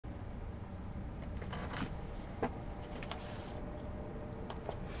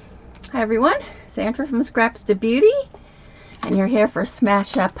Hi everyone, Sandra from Scraps to Beauty, and you're here for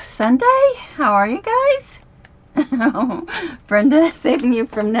Smash Up Sunday. How are you guys? Brenda, saving you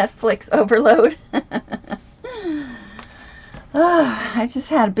from Netflix overload. I just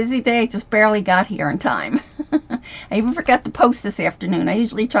had a busy day, just barely got here in time. I even forgot to post this afternoon. I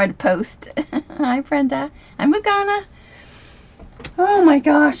usually try to post. Hi Brenda, I'm Magana. Oh my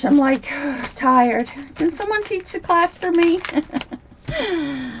gosh, I'm like tired. Can someone teach the class for me?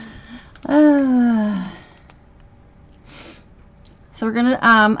 So we're gonna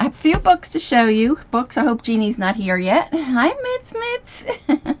I have a few books to show you. Books. I hope Jeannie's not here yet. Hi Mitz.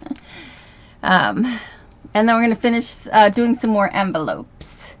 And then we're gonna finish doing some more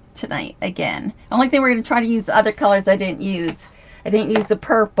envelopes tonight again. Only thing we're gonna try to use the other colors I didn't use. I didn't use the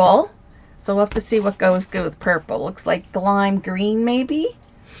purple, so we'll have to see what goes good with purple. Looks like lime green maybe.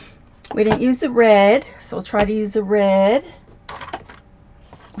 We didn't use the red, so we'll try to use the red.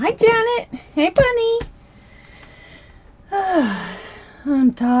 Hi Janet. Hey Bunny.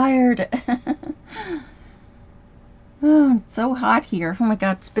 I'm tired. Oh, it's so hot here. Oh my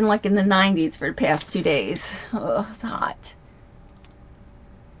god, it's been like in the 90s for the past 2 days. Oh, it's hot.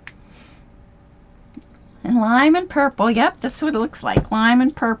 And lime and purple. Yep, that's what it looks like. Lime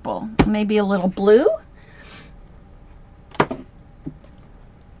and purple. Maybe a little blue.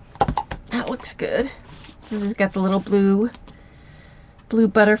 That looks good. This has got the little blue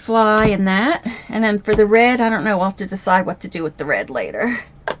butterfly and that. And then for the red, I don't know. We'll have to decide what to do with the red later.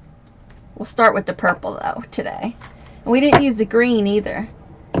 We'll start with the purple though today. And we didn't use the green either.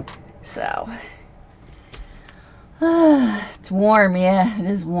 So it's warm. Yeah, it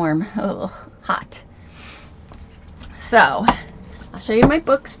is warm. Oh, hot. So I'll show you my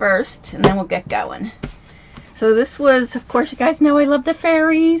books first and then we'll get going. So this was, of course, you guys know I love the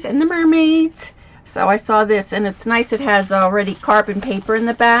fairies and the mermaids. So I saw this, and it's nice. It has already carbon paper in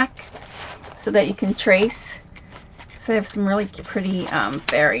the back so that you can trace. So they have some really pretty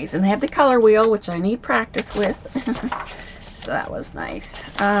fairies. And they have the color wheel, which I need practice with. So that was nice.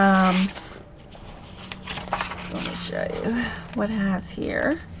 So let me show you what it has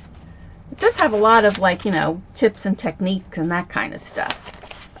here. It does have a lot of, like, you know, tips and techniques and that kind of stuff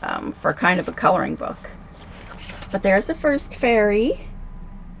for kind of a coloring book. But there's the first fairy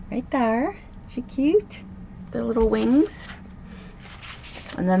right there. She cute? Their little wings.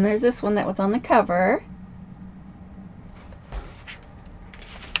 And then there's this one that was on the cover.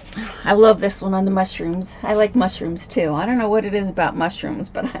 I love this one on the mushrooms. I like mushrooms too. I don't know what it is about mushrooms,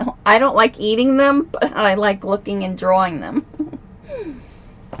 but I don't like eating them, but I like looking and drawing them.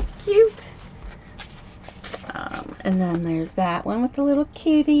 Cute. And then there's that one with the little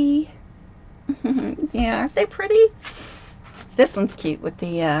kitty. Yeah, aren't they pretty? This one's cute with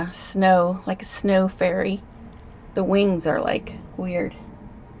the snow, like a snow fairy. The wings are like weird.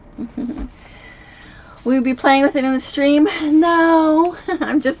 Will you be playing with it in the stream? No,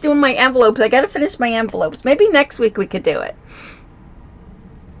 I'm just doing my envelopes. I gotta finish my envelopes. Maybe next week we could do it.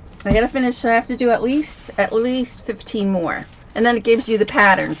 I gotta finish. I have to do at least 15 more, and then it gives you the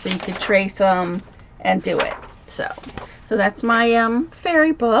pattern so you can trace them and do it. So that's my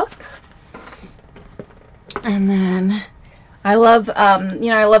fairy book. And then I love, you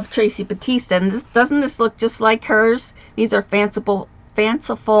know, I love Tracy Batista, and doesn't this look just like hers? These are Fanciful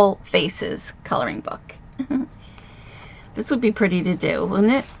Faces coloring book. This would be pretty to do,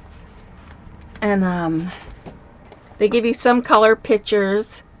 wouldn't it? And they give you some color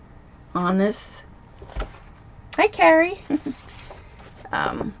pictures on this. Hi, Carrie.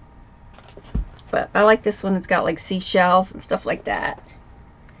 But I like this one. It's got like seashells and stuff like that.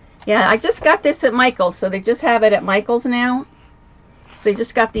 Yeah, I just got this at Michael's, so they just have it at Michael's now. They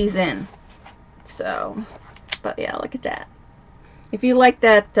just got these in. So, but yeah, look at that. If you like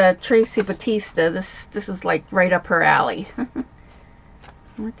that Tracy Batista, this is like right up her alley.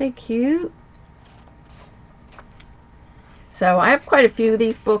 Aren't they cute? So I have quite a few of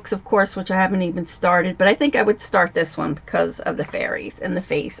these books, of course, which I haven't even started, but I think I would start this one because of the fairies and the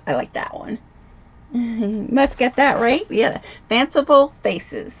face. I like that one. You must get that, right? Yeah, Fanciful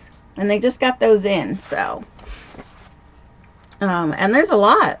Faces. And they just got those in, so. And there's a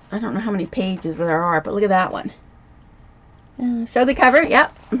lot. I don't know how many pages there are, but look at that one. Show the cover.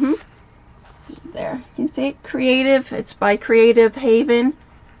 Yep. There. You can see it. Creative. It's by Creative Haven.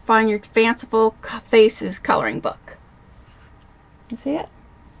 Find Your Fanciful Faces coloring book. You see it?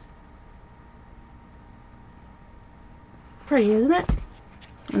 Pretty, isn't it?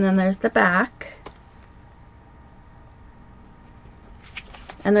 And then there's the back.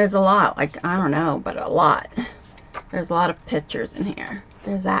 And there's a lot, like, I don't know, but a lot. There's a lot of pictures in here.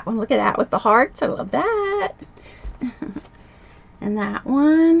 There's that one. Look at that with the hearts. I love that. And that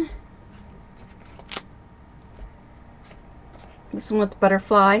one. This one with the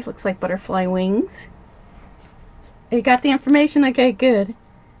butterfly. Looks like butterfly wings. You got the information? Okay, good.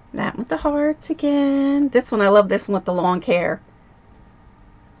 That with the hearts again. This one, I love this one with the long hair.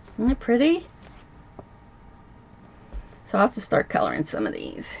 Isn't it pretty? So I'll have to start coloring some of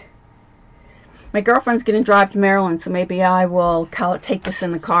these. My girlfriend's going to drive to Maryland, so maybe I will take this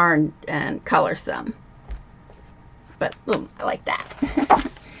in the car and color some. But ooh, I like that.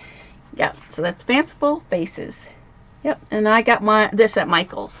 Yep, so that's Fanciful Faces. Yep, and I got this at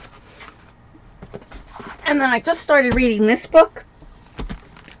Michael's. And then I just started reading this book.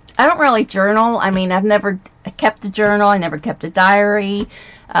 I don't really journal. I mean, I've never kept a journal. I never kept a diary.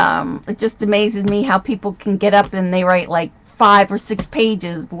 It just amazes me how people can get up and they write like 5 or 6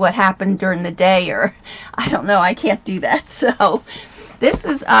 pages of what happened during the day, or I don't know. I can't do that. So this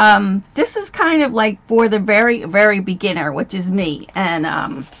is kind of like for the very, very beginner, which is me. And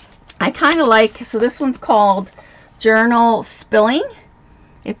I kind of like, so this one's called Journal Spilling.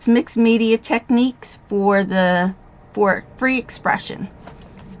 It's mixed media techniques for free expression.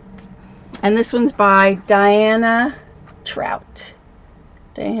 And this one's by Diana Trout.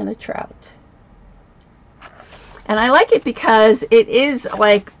 Diana Trout. And I like it because it is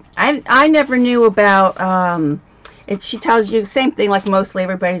like, I never knew about, she tells you the same thing like mostly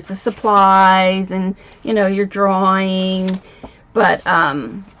everybody's, the supplies and, you know, your drawing. But,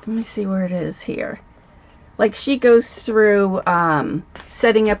 let me see where it is here. Like she goes through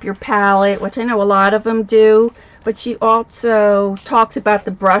setting up your palette, which I know a lot of them do. But she also talks about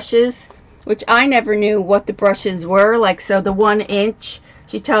the brushes, which I never knew what the brushes were. Like, so the 1 inch,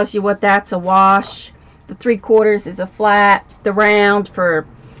 she tells you what that's a wash. The 3/4 is a flat. The round for,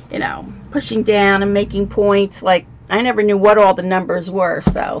 you know, pushing down and making points. Like, I never knew what all the numbers were.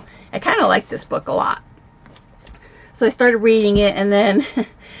 So I kind of like this book a lot. So I started reading it, and then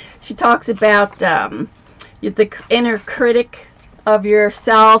she talks about the inner critic of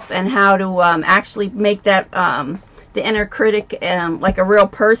yourself and how to actually make that the inner critic like a real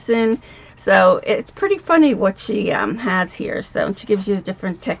person. So it's pretty funny what she has here. So she gives you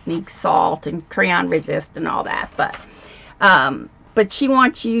different techniques, salt and crayon resist and all that. But she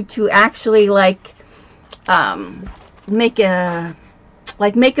wants you to actually like make him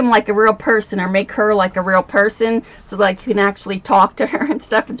like a real person, or make her like a real person, so like you can actually talk to her and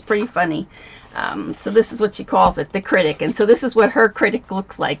stuff. It's pretty funny. So this is what she calls it, the critic. And so this is what her critic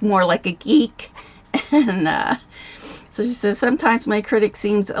looks like, more like a geek. And so she says, sometimes my critic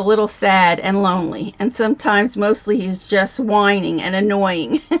seems a little sad and lonely, and sometimes mostly he's just whining and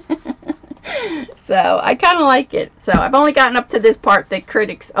annoying. So I kind of like it. So I've only gotten up to this part, the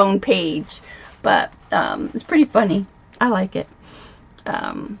critic's own page, but it's pretty funny. I like it.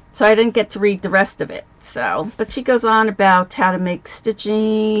 So I didn't get to read the rest of it. So, but she goes on about how to make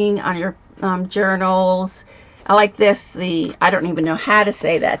stitching on your journals. I like this, I don't even know how to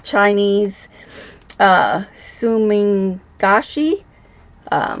say that, Chinese sumingashi.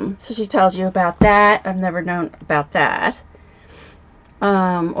 So she tells you about that. I've never known about that.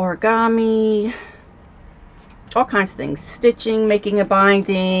 Origami, all kinds of things, stitching, making a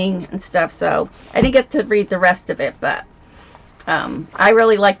binding and stuff. So I didn't get to read the rest of it, but I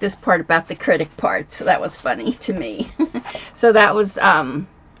really like this part about the critic part, so that was funny to me. So that was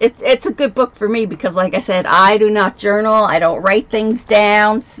it's a good book for me because, like I said, I do not journal. I don't write things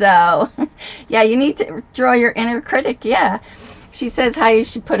down. So yeah, you need to draw your inner critic. Yeah, she says how you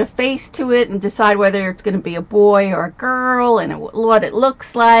should put a face to it and decide whether it's going to be a boy or a girl and what it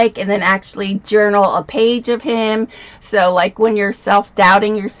looks like, and then actually journal a page of him. So like when you're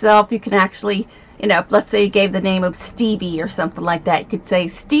self-doubting yourself, you can actually, you know, if let's say you gave the name of Stevie or something like that, you could say,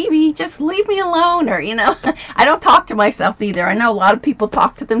 Stevie, just leave me alone. Or, you know, I don't talk to myself either. I know a lot of people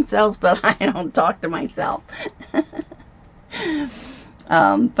talk to themselves, but I don't talk to myself. But,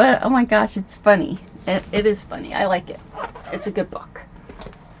 oh my gosh, it's funny. It is funny. I like it. It's a good book.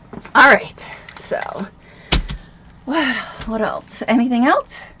 All right. So, what else? Anything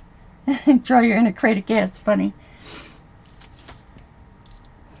else? Draw your inner critic. Yeah, it's funny.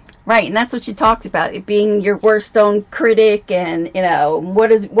 Right, and that's what she talks about, it being your worst own critic, and, you know,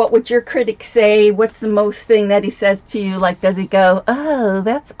 what would your critic say? What's the most thing that he says to you? Like, does he go, oh,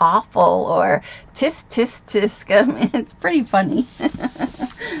 that's awful, or tisk, tisk, tisk? I mean, it's pretty funny.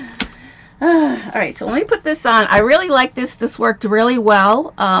 Alright, so let me put this on. I really like this. This worked really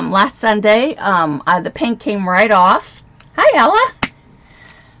well. Last Sunday, the paint came right off. Hi, Ella.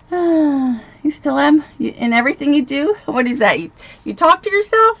 You still am? In everything you do? What is that? You talk to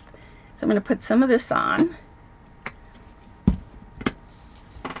yourself? So I'm going to put some of this on.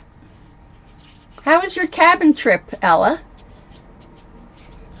 How was your cabin trip, Ella?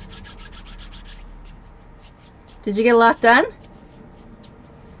 Did you get a lot done?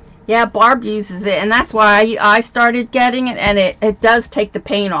 Yeah, Barb uses it, and that's why I started getting it, and it does take the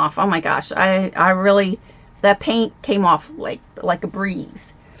paint off. Oh my gosh, I really, that paint came off like a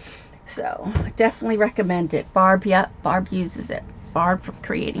breeze. So I definitely recommend it. Barb, yep, Barb uses it. Barb for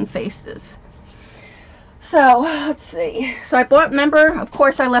creating faces. So let's see. So I bought, remember, of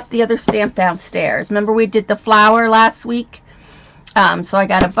course I left the other stamp downstairs. Remember we did the flower last week? So I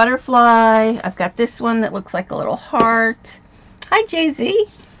got a butterfly. I've got this one that looks like a little heart. Hi, Jay-Z.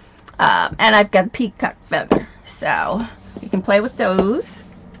 And I've got a peacock feather. So you can play with those.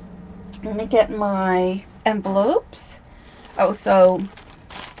 Let me get my envelopes. Oh, so,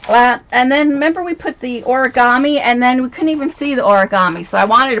 and then remember we put the origami, and then we couldn't even see the origami. So I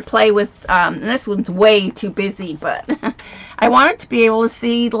wanted to play with, and this one's way too busy, but I wanted to be able to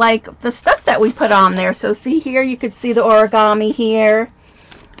see like the stuff that we put on there. So see here, you could see the origami here.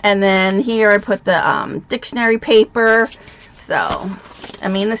 And then here I put the dictionary paper. So, I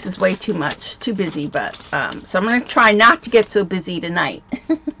mean, this is way too much, too busy, but, so I'm going to try not to get so busy tonight.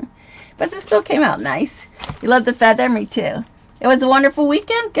 But this still came out nice. You love the feather? Me too. It was a wonderful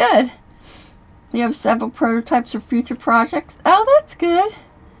weekend? Good. You have several prototypes for future projects? Oh, that's good.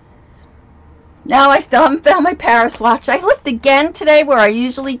 No, I still haven't found my Paris watch. I looked again today where I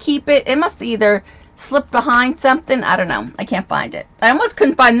usually keep it. It must either slip behind something. I don't know. I can't find it. I almost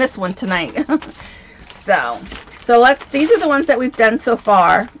couldn't find this one tonight. So these are the ones that we've done so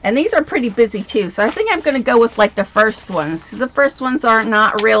far, and these are pretty busy too. So I think I'm going to go with like the first ones. The first ones are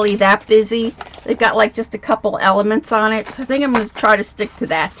not really that busy. They've got like just a couple elements on it. So I think I'm going to try to stick to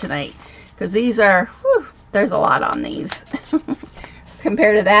that tonight, because these are, whew, there's a lot on these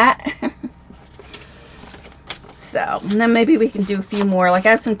compared to that. So, and then maybe we can do a few more. Like I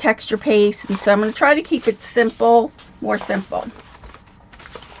have some texture paste, and so I'm going to try to keep it simple, more simple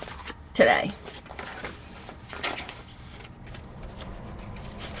today.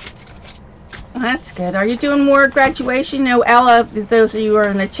 That's good. Are you doing more graduation? You know, Ella, those of you who are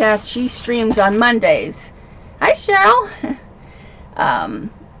in the chat, she streams on Mondays. Hi, Cheryl.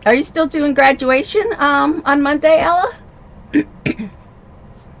 Are you still doing graduation on Monday, Ella?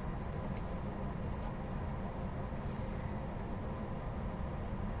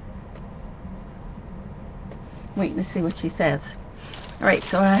 Wait, let's see what she says. All right,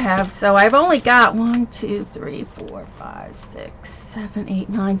 so I've only got 1, 2, 3, 4, 5, 6, 7, 8,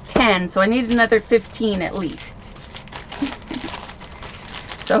 9, 10. So I need another 15 at least.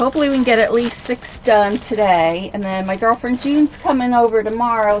 So hopefully we can get at least 6 done today. And then my girlfriend June's coming over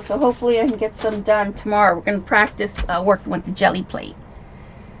tomorrow, so hopefully I can get some done tomorrow. We're going to practice working with the jelly plate.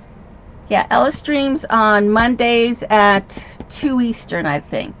 Yeah, Ella streams on Mondays at 2 Eastern, I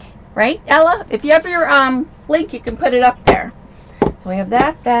think. Right, Ella? If you have your link, you can put it up there. So we have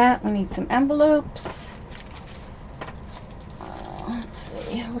that. We need some envelopes. Let's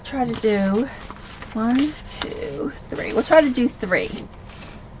see. We'll try to do 1, 2, 3. We'll try to do 3.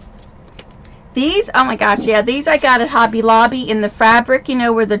 These, oh my gosh, yeah, these I got at Hobby Lobby in the fabric, you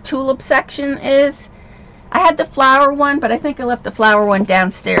know, where the tulip section is. I had the flower one, but I think I left the flower one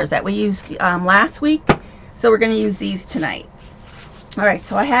downstairs that we used last week. So we're going to use these tonight. All right,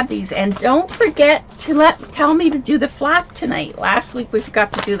 so I have these, and don't forget to tell me to do the flap tonight. Last week we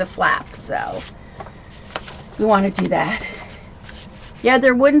forgot to do the flap, so we want to do that. Yeah,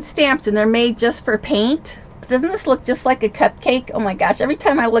 they're wooden stamps, and they're made just for paint. Doesn't this look just like a cupcake? Oh my gosh, every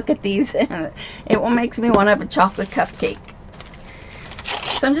time I look at these, it makes me want to have a chocolate cupcake.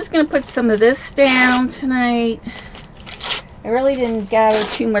 So I'm just going to put some of this down tonight. I really didn't gather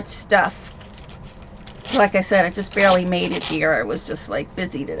too much stuff. Like I said, I just barely made it here. I was just like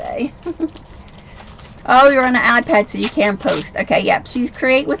busy today. Oh, you're on an iPad, so you can post. Okay, yep. She's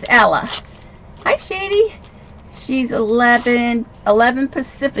Create with Ella. Hi, Shady. She's 11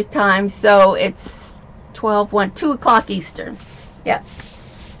 Pacific time, so it's 2 o'clock Eastern. Yep.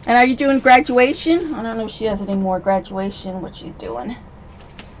 And are you doing graduation? I don't know if she has any more graduation, what she's doing.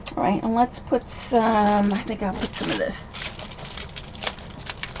 All right, and let's put some, I think I'll put some of this.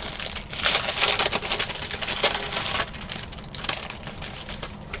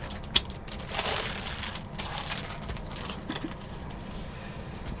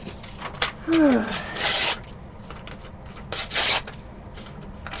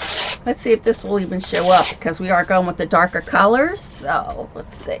 Let's see if this will even show up, because we are going with the darker colors. So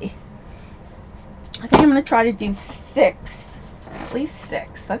let's see. I think I'm going to try to do 6, at least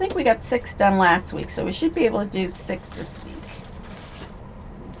 6. I think we got 6 done last week, so we should be able to do 6 this week.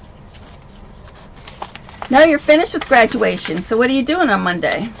 No, you're finished with graduation. So what are you doing on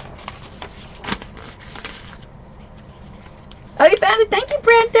Monday? Oh, you found it. Thank you,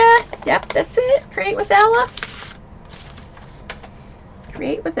 Brenda. Yep, that's it. Create with Ella.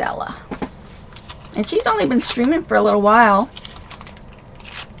 Create with Ella. And she's only been streaming for a little while.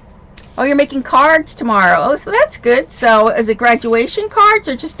 Oh, you're making cards tomorrow. Oh, so that's good. So is it graduation cards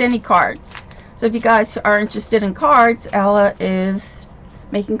or just any cards? So if you guys are interested in cards, Ella is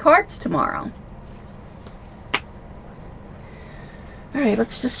making cards tomorrow. All right,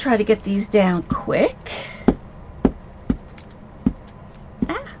 let's just try to get these down quick.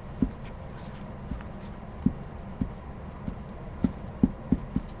 Ah.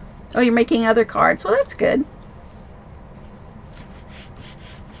 Oh, you're making other cards. Well, that's good.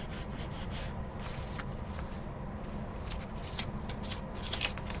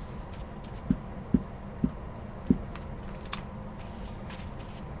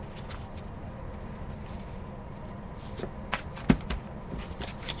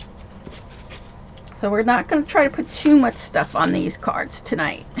 So we're not going to try to put too much stuff on these cards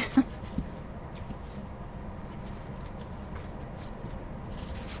tonight.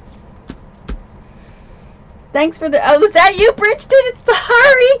 Thanks for the... Oh, was that you, Bridgeton? It's the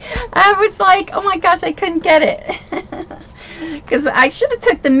hurry. I was like, oh my gosh, I couldn't get it. Because I should have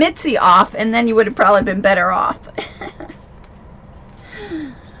took the Mitzi off, and then you would have probably been better off.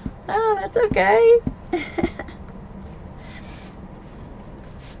 Oh, that's okay.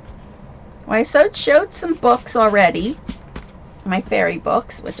 Well, I showed some books already. My fairy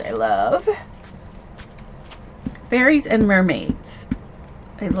books, which I love. Fairies and mermaids.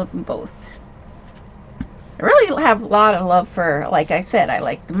 I love them both. I really have a lot of love for, like I said, I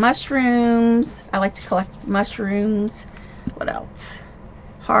like the mushrooms. I like to collect mushrooms. What else?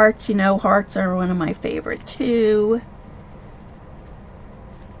 Hearts, you know, hearts are one of my favorite too.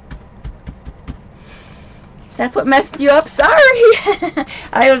 That's what messed you up. Sorry.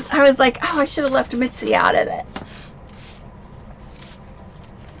 I was like, oh, I should have left Mitzi out of it.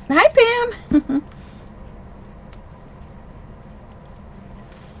 Hi, Pam.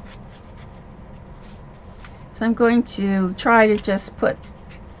 So I'm going to try to just put,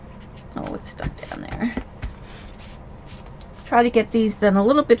 oh, it's stuck down there. Try to get these done a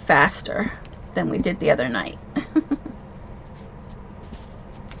little bit faster than we did the other night.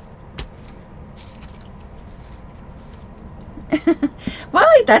 Well,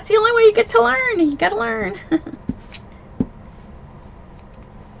 that's the only way you get to learn. You gotta learn.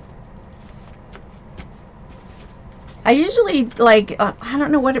 I usually, like, I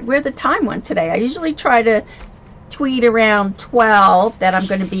don't know where the time went today. I usually try to tweet around 12 that I'm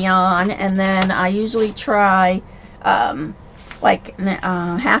going to be on, and then I usually try like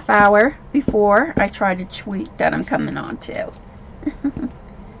a half hour before I try to tweet that I'm coming on too.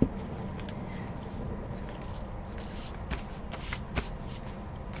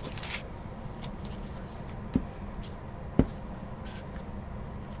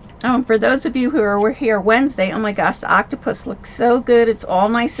 Oh, and for those of you who were here Wednesday, oh my gosh, the octopus looks so good. It's all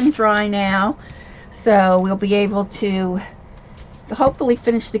nice and dry now. So we'll be able to hopefully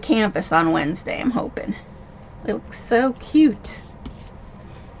finish the canvas on Wednesday, I'm hoping. It looks so cute.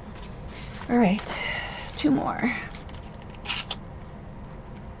 All right, 2 more.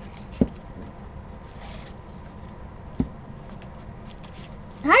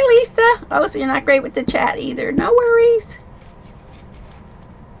 Hi, Lisa. Oh, so you're not great with the chat either. No worries.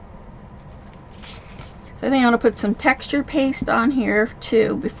 So I think I'm going to put some texture paste on here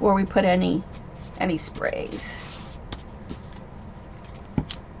too before we put any sprays.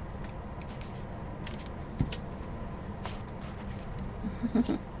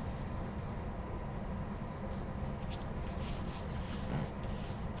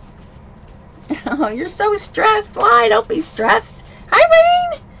 Oh, you're so stressed. Why? Don't be stressed.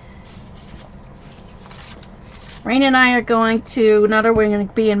 Hi, Rain. Rain and I are going to, not only are we going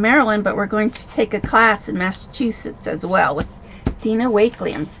to be in Maryland, but we're going to take a class in Massachusetts as well with Dina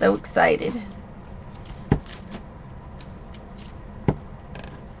Wakely. I'm so excited.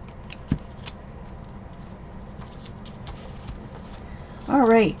 All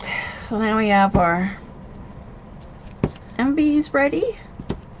right, so now we have our MVs ready.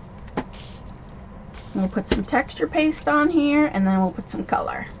 We'll put some texture paste on here, and then we'll put some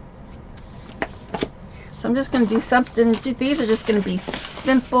color. So I'm just going to do something. These are just going to be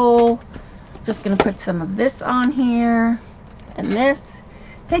simple. Just going to put some of this on here and this.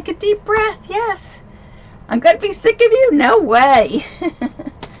 Take a deep breath. Yes. I'm going to be sick of you? No way.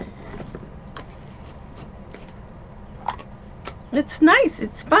 It's nice.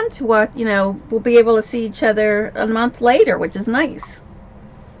 It's fun to watch. You know, we'll be able to see each other a month later, which is nice.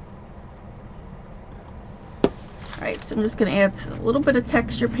 All right, so I'm just going to add a little bit of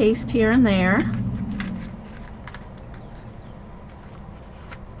texture paste here and there.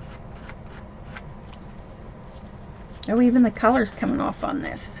 Oh, even the color's coming off on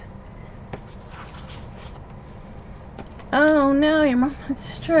this. Oh no, your mom had a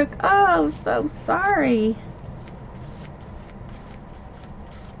stroke. Oh, so sorry.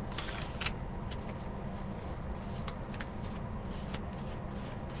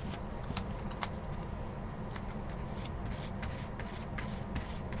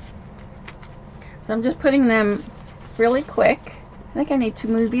 So I'm just putting them really quick. I think I need to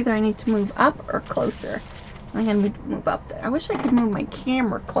move, either I need to move up or closer. I'm going to move up there. I wish I could move my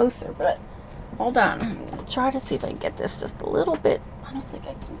camera closer, but hold on. I'm going to try to see if I can get this just a little bit. I don't think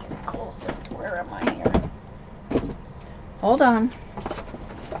I can get it closer. Where am I here? Hold on. Let's see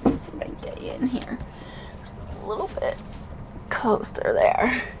if I can get you in here. Just a little bit closer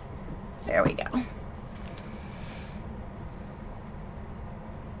there. There we go.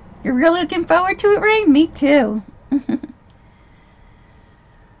 You're really looking forward to it, Ray? Me too.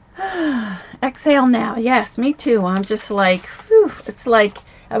 Exhale now. Yes, me too. I'm just like, whew, it's like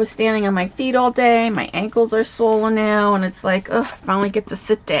I was standing on my feet all day. My ankles are swollen now, and it's like, oh, I finally get to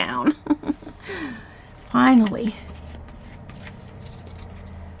sit down. Finally.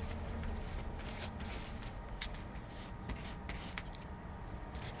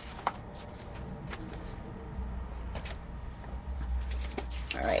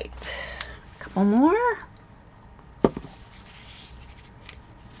 All right, a couple more.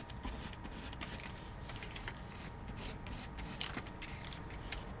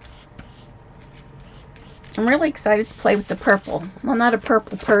 I'm really excited to play with the purple. I'm not a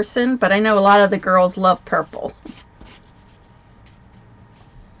purple person, but I know a lot of the girls love purple.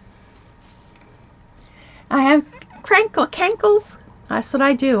 I have cankles. That's what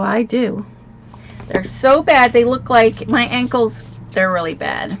I do. I do. They're so bad. They look like my ankles. They're really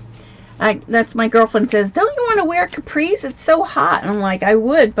bad. That's my girlfriend says, don't you want to wear capris? It's so hot. And I'm like, I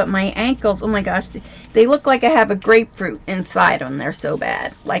would, but my ankles, oh my gosh, they look like I have a grapefruit inside them. They're so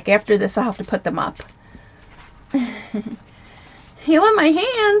bad. Like after this, I'll have to put them up. Healing my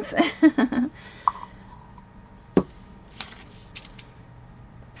hands.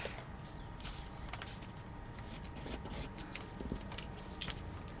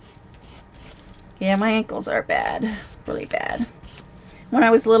 Yeah, my ankles are bad, really bad. When I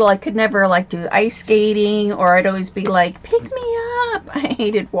was little, I could never like do ice skating, or I'd always be like, pick me up. I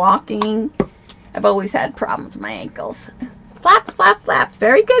hated walking. I've always had problems with my ankles. Flaps, flap, flaps.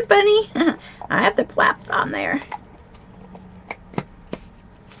 Very good, Bunny. I have the flaps on there.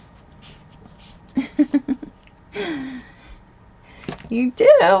 You do.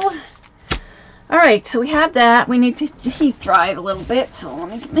 All right, so we have that. We need to heat dry it a little bit. So let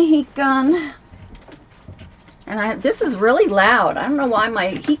me get my heat gun. And this is really loud. I don't know why my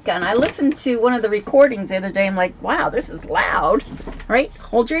heat gun. I listened to one of the recordings the other day. I'm like, wow, this is loud. All right,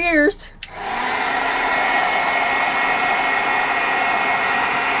 hold your ears.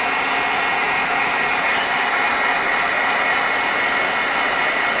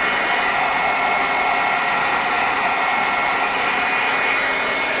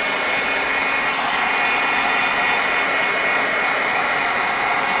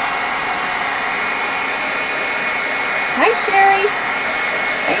 Hi, Sherry.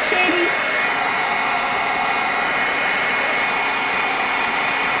 Hi, Shady.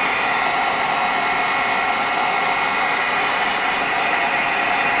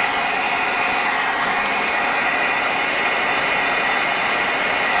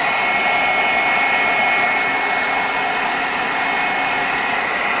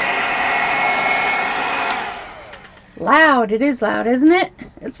 Loud. It is loud, isn't it?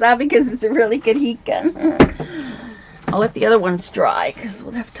 It's loud because it's a really good heat gun. I'll let the other ones dry because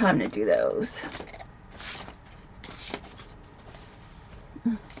we'll have time to do those.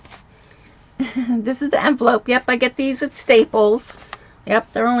 This is the envelope. Yep, I get these at Staples.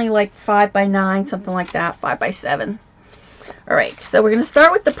 Yep, they're only like 5 by 9, something like that, 5 by 7. All right, so we're going to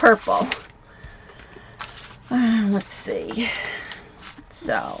start with the purple. Let's see.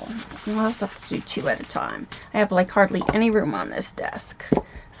 So, I'll also have to do 2 at a time. I have like hardly any room on this desk.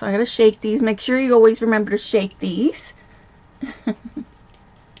 So I'm going to shake these. Make sure you always remember to shake these.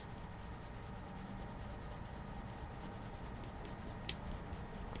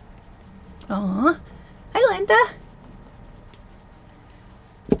 Aw. Hi, Linda.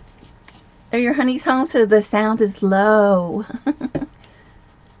 Are your honeys home so the sound is low?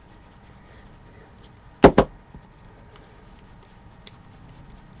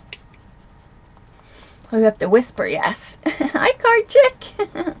 Oh, you have to whisper, yes. Hi, Card Chick.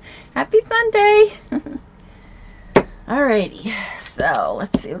 Happy Sunday. Alrighty, so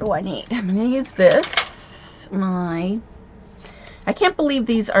let's see, what do I need? I'm going to use this, my I can't believe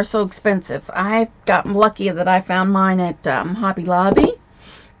these are so expensive. I've gotten lucky that I found mine at Hobby Lobby.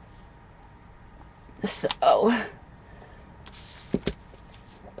 So,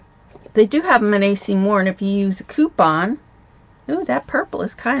 they do have them at AC Moore, and if you use a coupon, ooh, that purple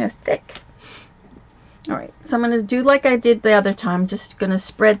is kind of thick. Alright, so I'm going to do like I did the other time. Just going to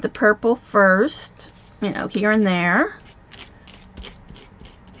spread the purple first, you know, here and there.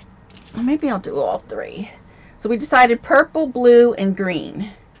 Or maybe I'll do all three. So we decided purple, blue, and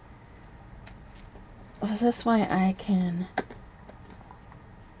green. So this way I can...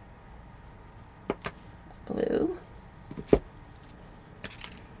 Blue.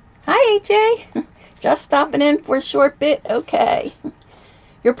 Hi, AJ. Just stopping in for a short bit. Okay.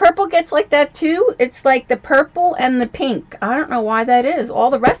 Your purple gets like that too? It's like the purple and the pink. I don't know why that is. All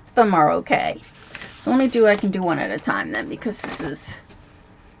the rest of them are okay. So let me do, I can do one at a time then, because this is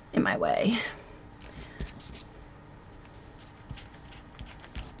in my way.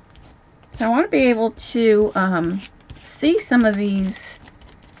 So I want to be able to see some of these,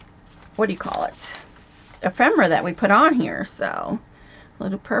 what do you call it? Ephemera that we put on here. So a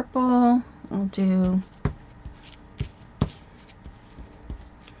little purple. I'll do...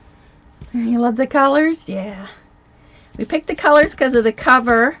 You love the colors? Yeah. We picked the colors because of the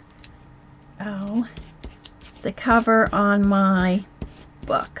cover. Oh, the cover on my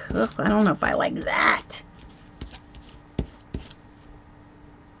book. Ugh, I don't know if I like that.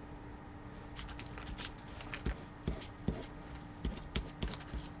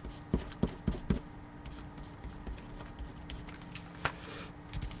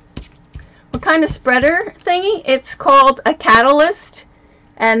 What kind of spreader thingy? It's called a catalyst.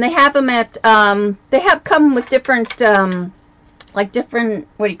 And they have them at, they have come with different, like different,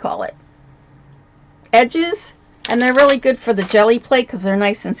 what do you call it, edges. And they're really good for the jelly plate because they're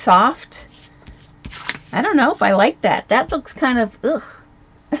nice and soft. I don't know if I like that. That looks kind of, ugh.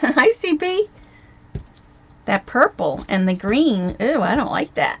 Hi, CB. That purple and the green, ew, I don't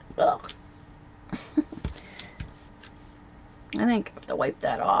like that. Ugh. I think I have to wipe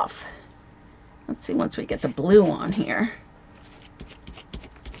that off. Let's see once we get the blue on here.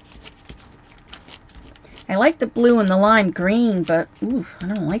 I like the blue and the lime green, but ooh, I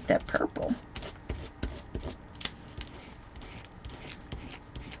don't like that purple.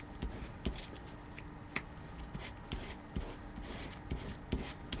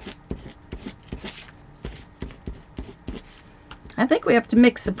 I think we have to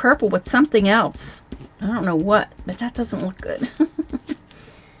mix the purple with something else. I don't know what, but that doesn't look good.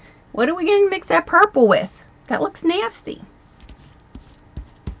 What are we going to mix that purple with? That looks nasty.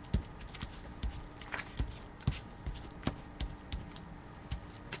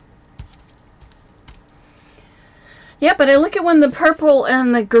 Yeah, but I look at when the purple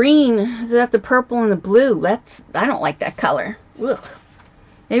and the green is at the purple and the blue. That's, I don't like that color. Ugh.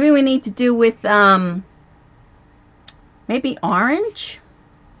 Maybe we need to do with maybe orange.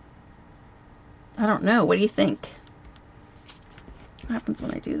 I don't know. What do you think? What happens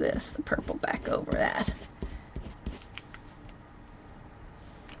when I do this? The purple back over that.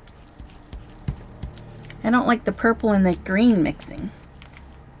 I don't like the purple and the green mixing.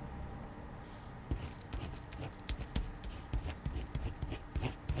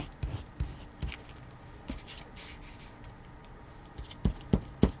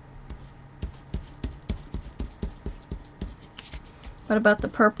 What about the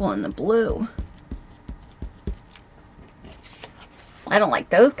purple and the blue? I don't like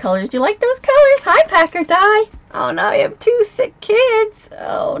those colors. Do you like those colors? Hi, Packer Die. Oh no, you have 2 sick kids.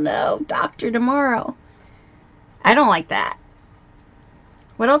 Oh no, doctor tomorrow. I don't like that.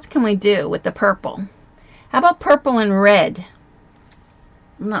 What else can we do with the purple? How about purple and red?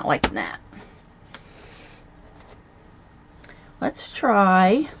 I'm not liking that. Let's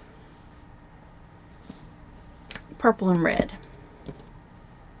try purple and red.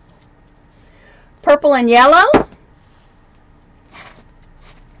 Purple and yellow.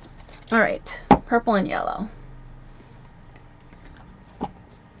 All right, purple and yellow.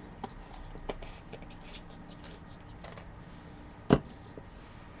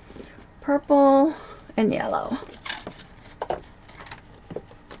 Purple and yellow.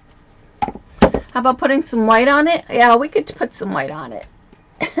 How about putting some white on it? Yeah, we could put some white on it.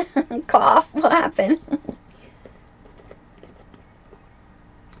 Cough, what happened?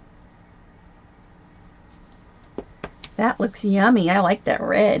 That looks yummy. I like that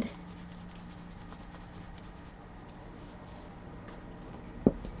red.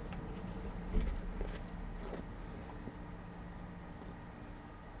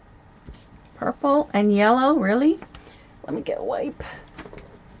 Purple and yellow, really? Let me get a wipe.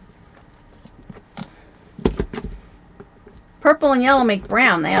 purple and yellow make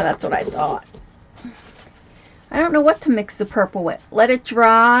brown. Yeah, that's what I thought. I don't know what to mix the purple with. Let it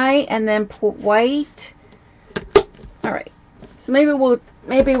dry and then put white. All right. So maybe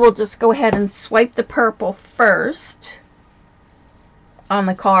we'll just go ahead and swipe the purple first on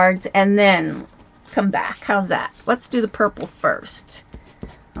the cards and then come back. How's that? Let's do the purple first.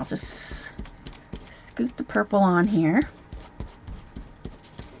 I'll just scoot the purple on here.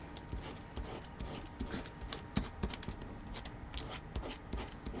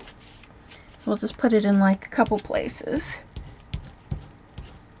 So we'll just put it in like a couple places.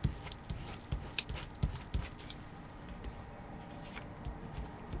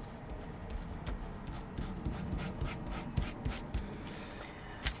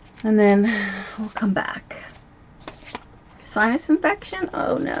 And then we'll come back. Sinus infection?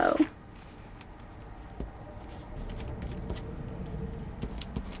 Oh no.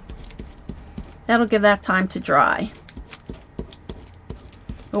 That'll give that time to dry.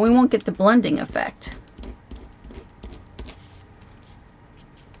 But we won't get the blending effect.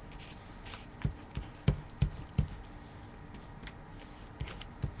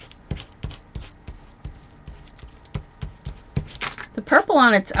 The purple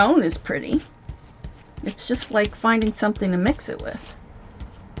on its own is pretty. It's just like finding something to mix it with.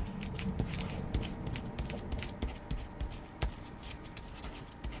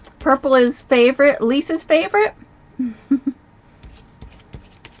 Purple is Lisa's favorite.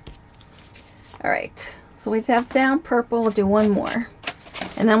 All right, so we have down purple. We'll do one more,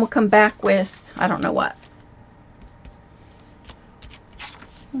 and then we'll come back with, I don't know what.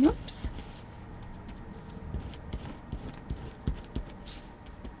 Oops.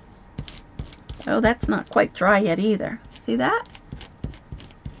 Oh, that's not quite dry yet either. See that?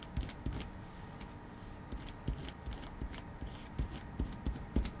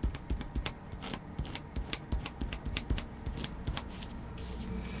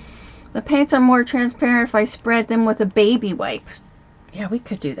 The paints are more transparent if I spread them with a baby wipe. Yeah, we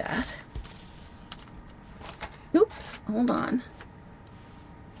could do that. Oops, hold on.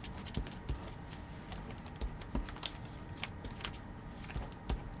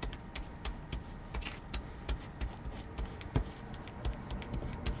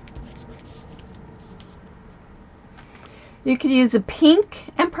 You could use a pink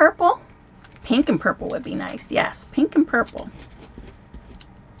and purple. Pink and purple would be nice. Yes, pink and purple.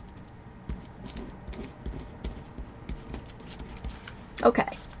 Okay.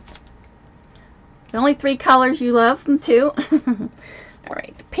 The only three colors you love them too. All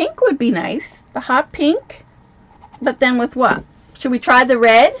right. Pink would be nice. The hot pink. But then with what? Should we try the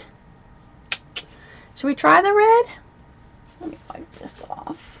red? Should we try the red? Let me wipe this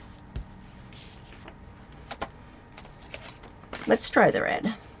off. Let's try the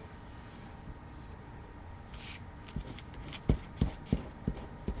red.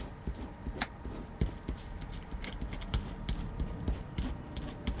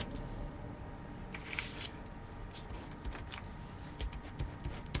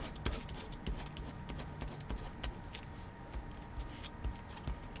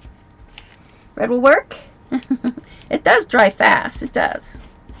 Red will work. It does dry fast. It does.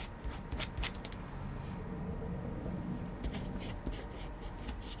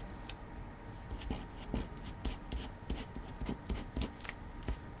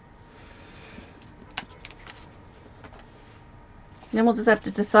 Then we'll just have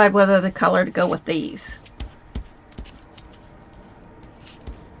to decide whether the color to go with these.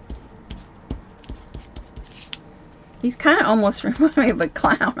 These kind of almost remind me of a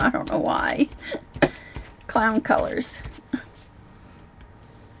clown. I don't know why. Clown colors.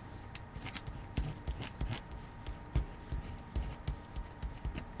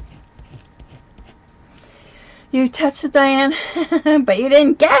 You touched it, Diane, but you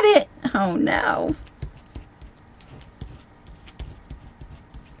didn't get it. Oh no.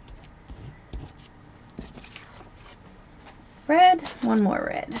 Red, one more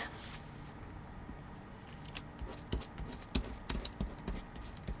red.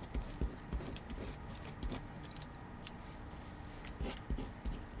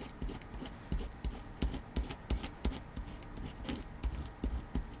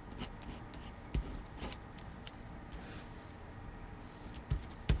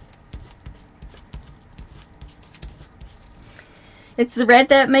 It's the red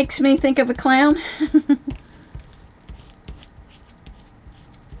that makes me think of a clown.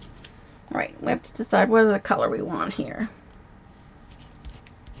 Right, we have to decide what other color we want here.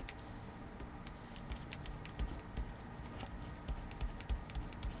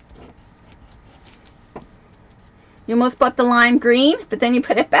 You almost bought the lime green, but then you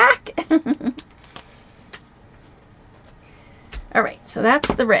put it back. Alright, so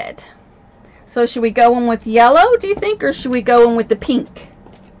that's the red. So should we go in with yellow, do you think, or should we go in with the pink?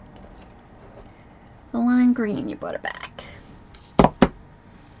 The lime green, you brought it back.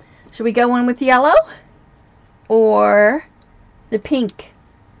 Should we go in with yellow or the pink?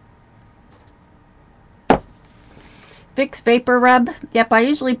 Vicks Vapor Rub. Yep, I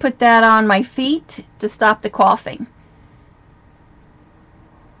usually put that on my feet to stop the coughing.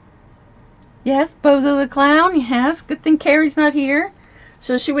 Yes, Bozo the Clown. Yes, good thing Carrie's not here.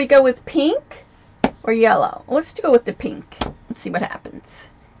 So should we go with pink or yellow? Let's go with the pink. Let's see what happens.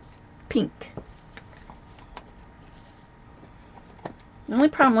 Pink. The only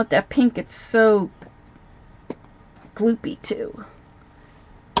problem with that pink, it's so gloopy too.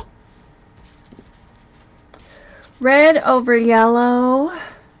 Red over yellow.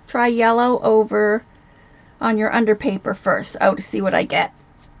 Try yellow over on your under paper first. Oh, to see what I get.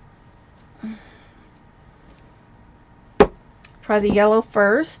 Try the yellow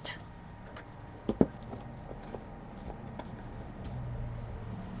first.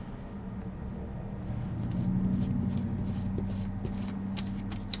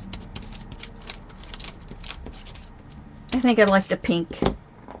 I think I like the pink.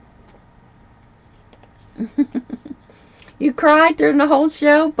 You cried during the whole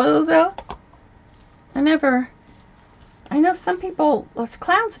show, Bozo? I know some people, those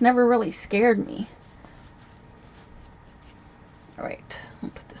clowns never really scared me. Alright, I'll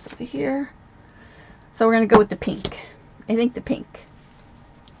put this over here. So we're going to go with the pink. I think the pink.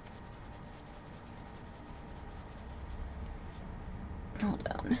 Hold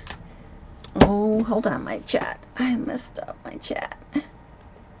on. Oh, hold on, my chat. I messed up my chat.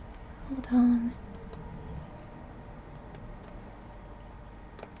 Hold on.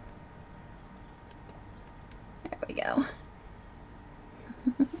 There we go.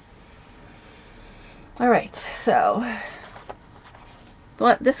 Alright, so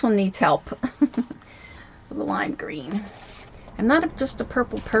this one needs help. The lime green. I'm not just a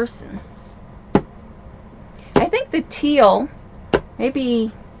purple person. I think the teal,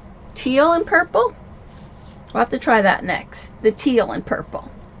 maybe teal and purple? We'll have to try that next. The teal and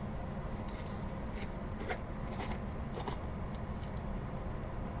purple.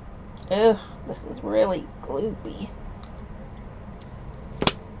 Ugh, this is really gloopy.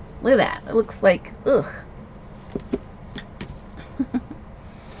 Look at that. It looks like, ugh.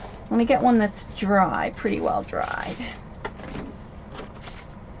 Let me get one that's dry, pretty well dried.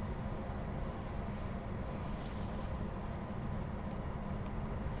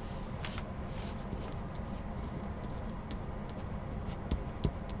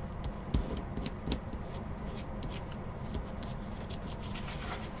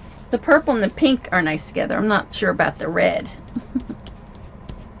 The purple and the pink are nice together. I'm not sure about the red.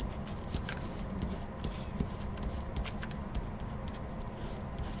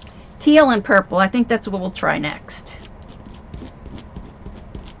 Teal and purple. I think that's what we'll try next.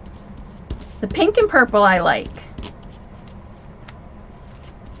 The pink and purple I like.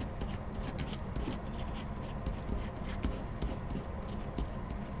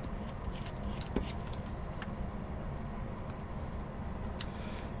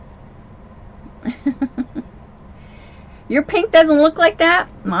 Your pink doesn't look like that?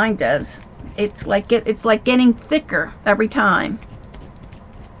 Mine does. It's like getting thicker every time.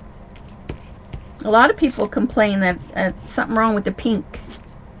 A lot of people complain that something wrong with the pink.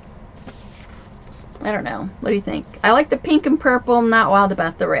 I don't know. What do you think? I like the pink and purple. I'm not wild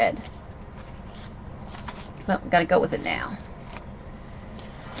about the red. But we gotta go with it now.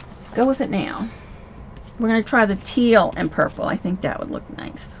 Go with it now. We're gonna try the teal and purple. I think that would look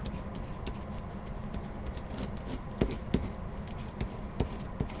nice.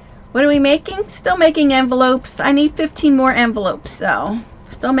 What are we making? Still making envelopes. I need 15 more envelopes, so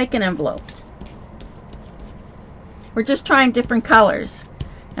still making envelopes. We're just trying different colors,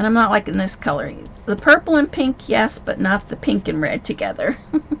 and I'm not liking this color. The purple and pink, yes, but not the pink and red together.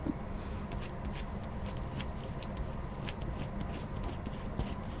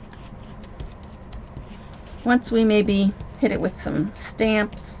 Once we maybe hit it with some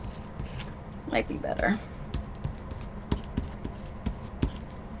stamps, might be better.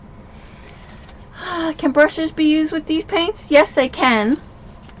 Can brushes be used with these paints? Yes, they can.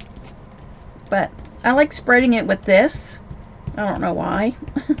 But I like spreading it with this. I don't know why.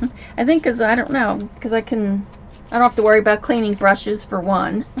 I think because I don't know. Because I don't have to worry about cleaning brushes for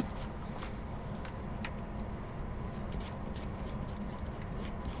one.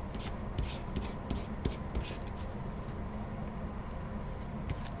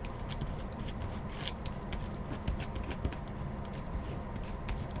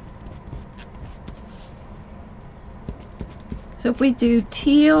 So if we do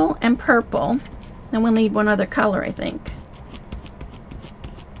teal and purple, then we'll need one other color, I think.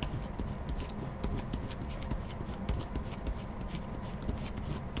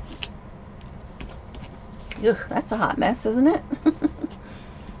 Ugh, that's a hot mess, isn't it?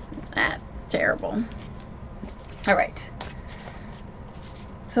 That's terrible. All right.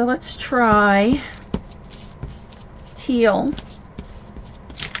 So let's try teal.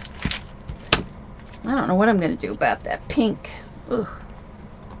 I don't know what I'm going to do about that pink. Ugh.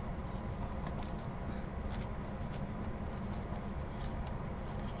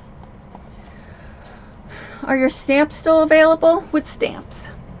 Are your stamps still available? Which stamps?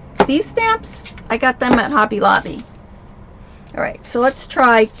 These stamps? I got them at Hobby Lobby. Alright, so let's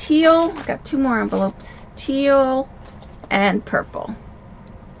try teal. I've got 2 more envelopes. Teal and purple.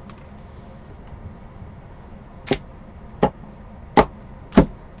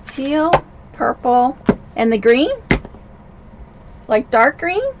 Teal, purple, and the green? Like dark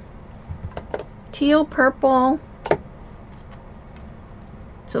green? Teal, purple.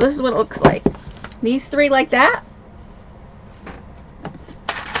 So this is what it looks like. These 3 like that.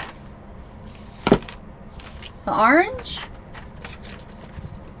 The orange.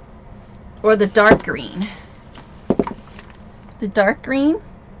 Or the dark green. The dark green.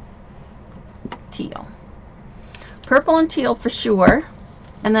 Teal. Purple and teal for sure.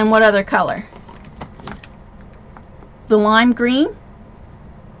 And then what other color? The lime green.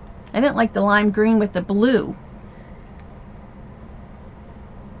 I didn't like the lime green with the blue.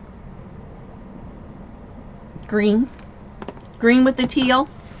 Green. Green with the teal.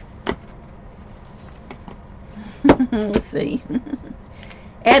 Let's see.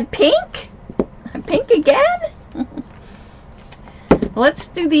 Add pink? Pink again? Let's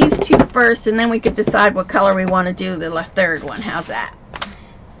do these 2 first, and then we could decide what color we want to do the 3rd one. How's that?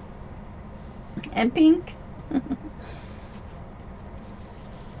 And pink?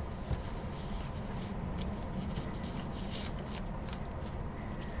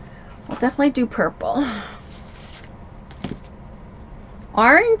 We'll definitely do purple.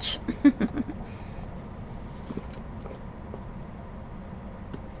 Orange?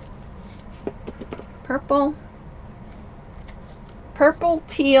 Purple. Purple,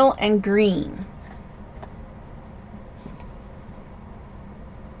 teal, and green.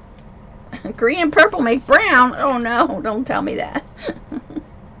 Green and purple make brown. Oh no, don't tell me that.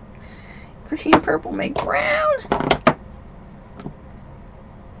 Green and purple make brown.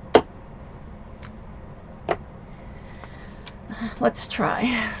 Let's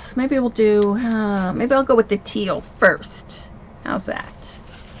try. So maybe we'll do, maybe I'll go with the teal first. How's that?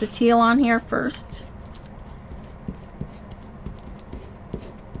 The teal on here first.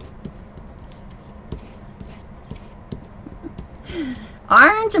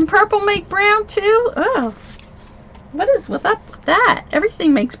 Orange and purple make brown too? Oh, what is with up with that?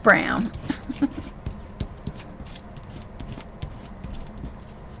 Everything makes brown.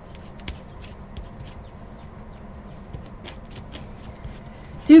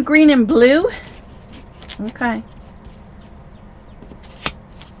 Do green and blue? Okay.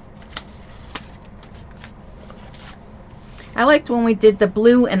 I liked when we did the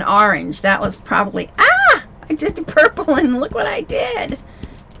blue and orange. That was probably... Ah! I did the purple and look what I did.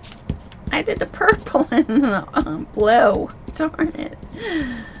 I did the purple and blue. Darn it.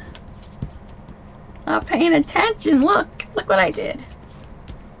 Not paying attention. Look what I did.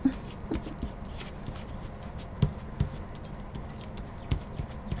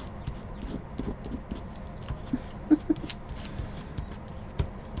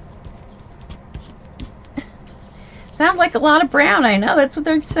 Sounds like a lot of brown. I know, that's what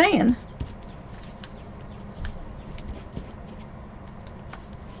they're saying.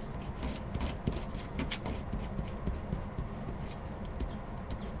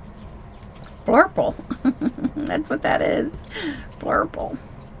 Blurple. That's what that is. Blurple.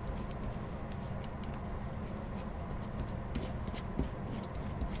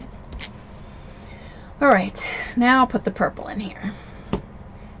 Alright, now I'll put the purple in here.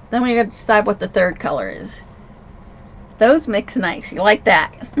 Then we got to decide what the 3rd color is. Those mix nice. You like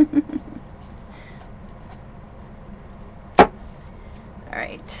that? All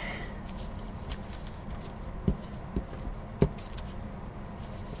right.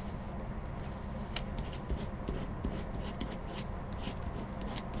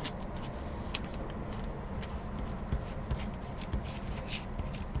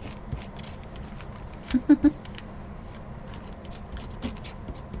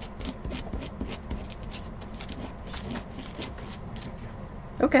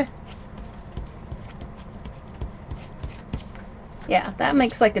 Okay. Yeah, that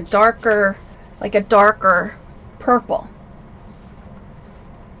makes like a darker purple.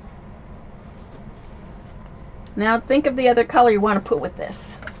 Now think of the other color you want to put with this.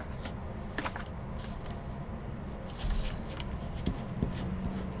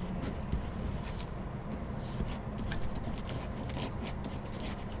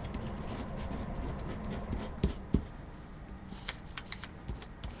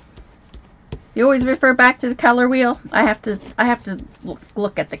 You always refer back to the color wheel. I have to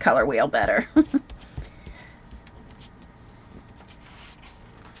look at the color wheel better.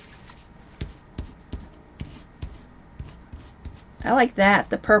 I like that,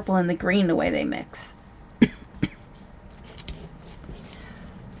 the purple and the green, the way they mix.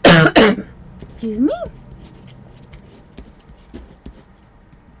 Excuse me.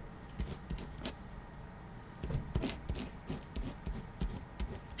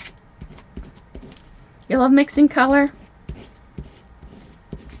 You love mixing color?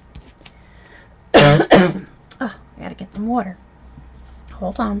 Oh, I gotta get some water.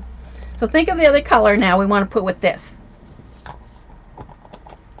 Hold on. So think of the other color now we want to put with this.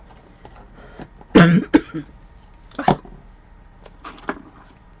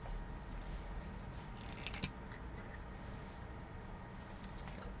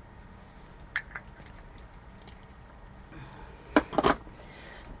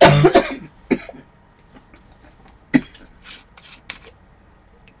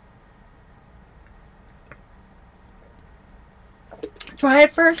 Try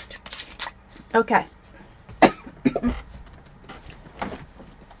it first. Okay.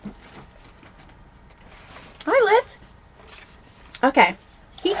 Hi, Liv. Okay.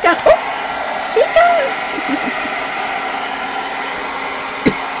 Heat gun. Oh! Heat gun!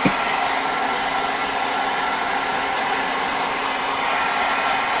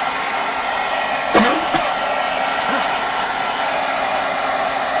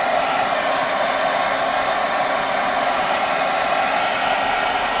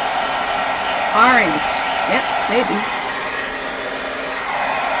 Orange. Yep, maybe.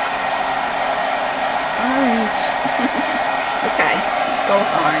 Orange. Okay, go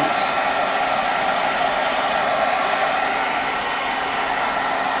with orange.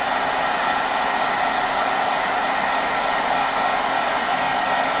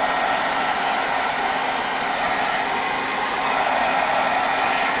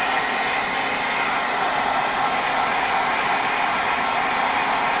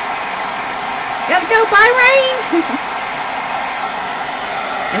 Gotta go, bye, Rain!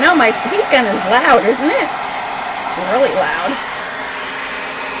 I know my heat gun is loud, isn't it? It's really loud.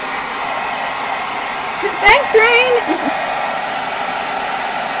 Thanks, Rain!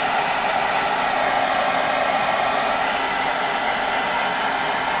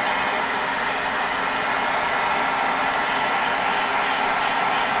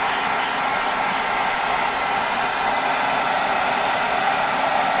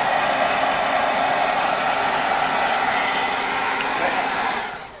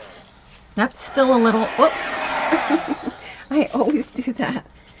 That's still a little, whoop. I always do that.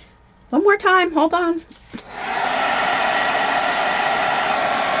 One more time, hold on.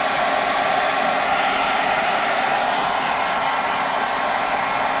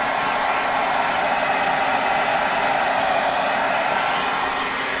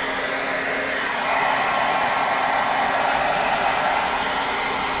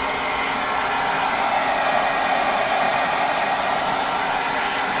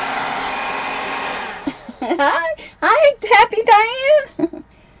 Hi, Happy Diane.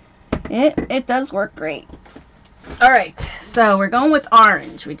 It does work great. All right, so we're going with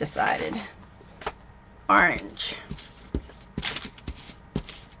orange. We decided orange.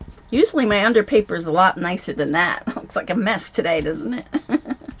 Usually my underpaper is a lot nicer than that. Looks like a mess today, doesn't it?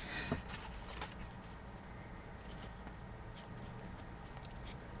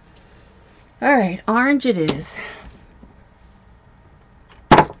 All right, orange it is.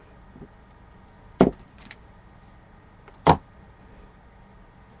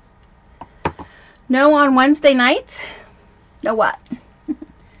 No on Wednesday nights? No what?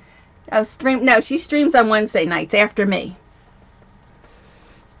 No, she streams on Wednesday nights after me.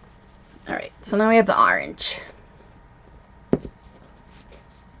 Alright, so now we have the orange.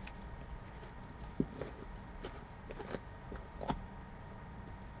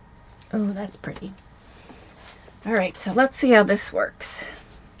 Oh, that's pretty. Alright, so let's see how this works.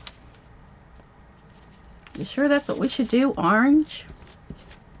 You sure that's what we should do? Orange?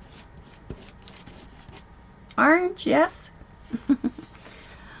 Orange, yes.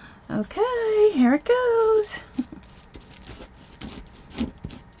 Okay, here it goes.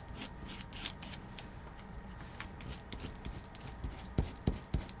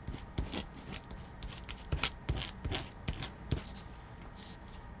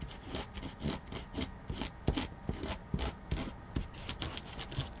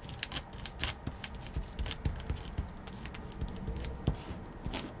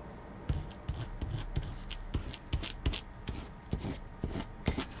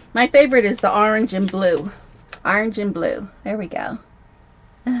 My favorite is the orange and blue. Orange and blue. There we go.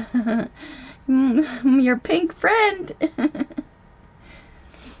 Your pink friend.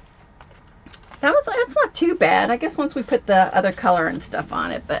 That's not too bad. I guess once we put the other color and stuff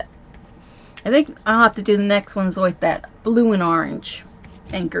on it, but I think I'll have to do the next ones like that blue and orange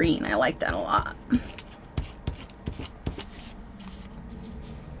and green. I like that a lot.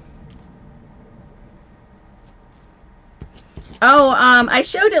 Oh, I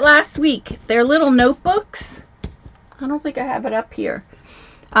showed it last week. They're little notebooks. I don't think I have it up here.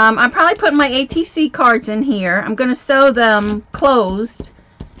 I'm probably putting my ATC cards in here. I'm going to sew them closed,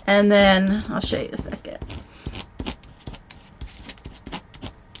 and then I'll show you in a second.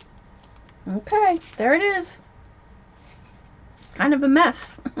 Okay, there it is. Kind of a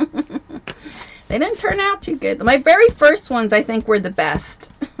mess. They didn't turn out too good. My very first ones, I think, were the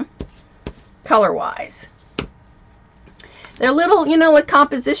best, color-wise. They're little, you know, like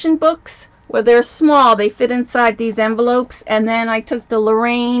composition books, where they're small. They fit inside these envelopes. And then I took the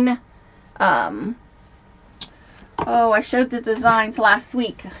Lorraine, oh, I showed the designs last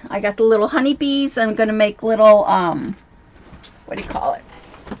week. I got the little honeybees. I'm going to make little, what do you call it?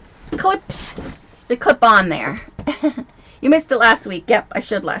 Clips. They clip on there. You missed it last week. Yep, I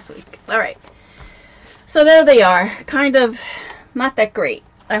showed last week. All right. So there they are. Kind of not that great.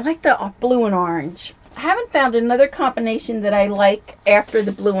 I like the blue and orange. I haven't found another combination that I like after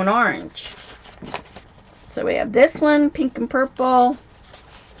the blue and orange. So we have this one, pink and purple,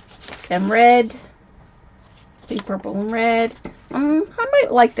 and red. Pink, purple, and red. I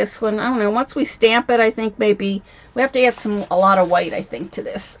might like this one. I don't know. Once we stamp it, I think maybe we have to add a lot of white, I think, to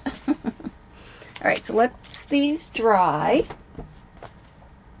this. All right, so let's these dry.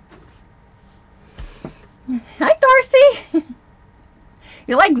 Hi, Darcy.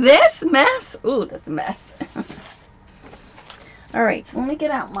 You like this mess? Ooh, that's a mess. All right, so let me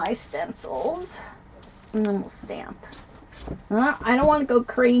get out my stencils, and then we'll stamp. I don't want to go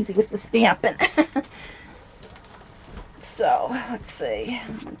crazy with the stamping. So, let's see,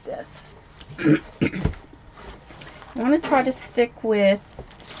 like this. I want to try to stick with,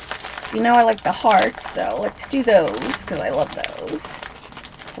 you know, I like the hearts, so let's do those, because I love those.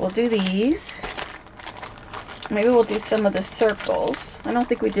 So we'll do these. Maybe we'll do some of the circles. I don't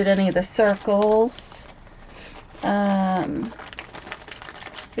think we did any of the circles.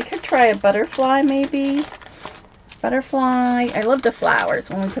 We could try a butterfly, maybe. Butterfly. I love the flowers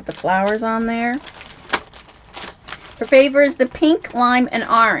when we put the flowers on there. Her favorite is the pink, lime, and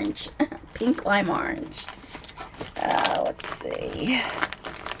orange. Pink, lime, orange. Let's see.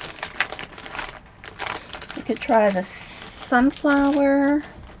 We could try the sunflower.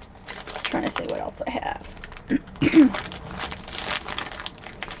 I'm trying to see what else I have.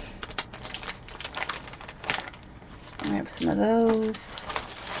 I have some of those.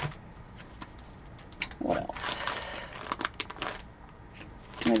 What else?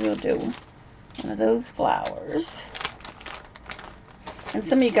 Maybe we'll do one of those flowers. And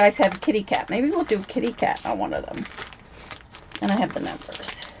some of you guys have kitty cat. Maybe we'll do kitty cat on one of them. And I have the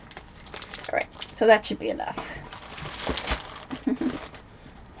numbers. Alright, so that should be enough.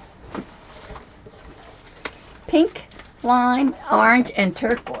 Pink, lime, orange, and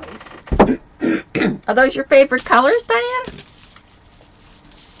turquoise. Are those your favorite colors, Diane?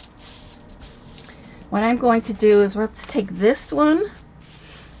 What I'm going to do is let's take this one,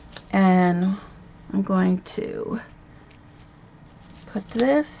 and I'm going to put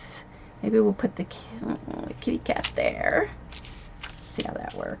this. Maybe we'll put the kitty cat there. See how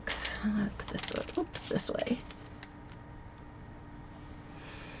that works. I'm going to put this way. Oops, this way.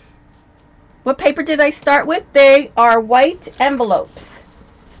 What paper did I start with? They are white envelopes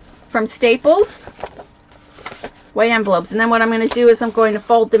from Staples. White envelopes. And then what I'm going to do is I'm going to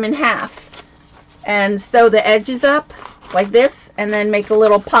fold them in half and sew the edges up like this, and then make a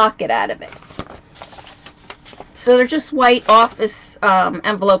little pocket out of it. So they're just white office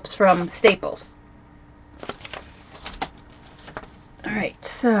envelopes from Staples. Alright,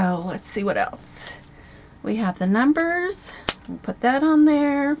 so let's see what else. We have the numbers. We'll put that on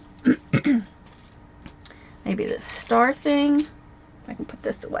there. Maybe this star thing. I can put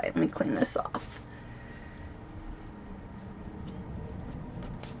this away. Let me clean this off.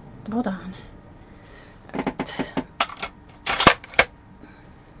 Hold on. All right.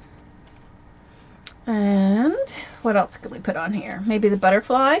 And what else can we put on here? Maybe the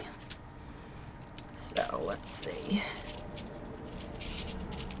butterfly. So let's see.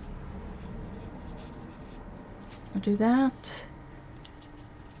 I'll do that.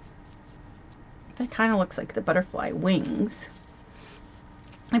 That kind of looks like the butterfly wings.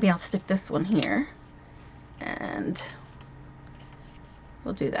 Maybe I'll stick this one here. And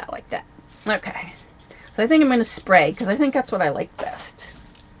We'll do that like that. Okay. So I think I'm going to spray because I think that's what I like best.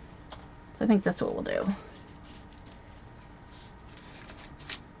 So I think that's what we'll do.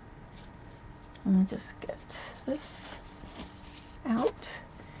 Let me just get this out.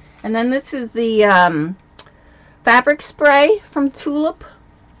 And then this is the fabric spray from Tulip.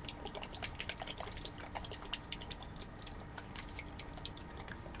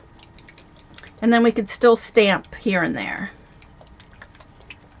 And then we could still stamp here and there.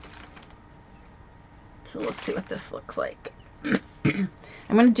 So let's see what this looks like. I'm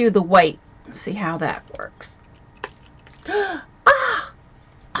going to do the white and see how that works. Ah!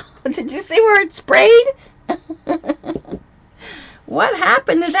 Did you see where it sprayed? What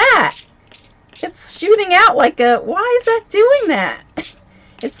happened to that? It's shooting out like a... Why is that doing that?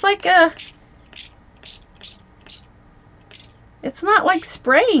 It's like a... It's not like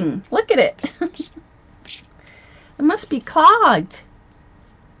spraying. Look at it. It must be clogged.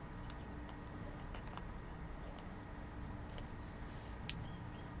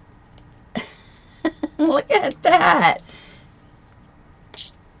 Look at that.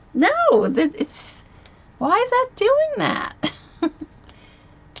 No, it's... Why is that doing that?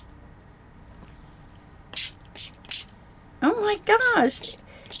 Oh my gosh.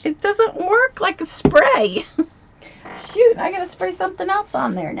 It doesn't work like a spray. Shoot, I gotta spray something else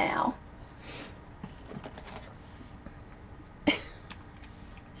on there now.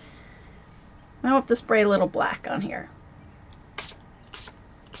 I'll have to spray a little black on here.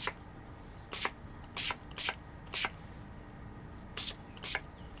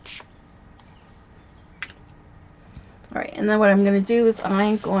 Alright, and then what I'm going to do is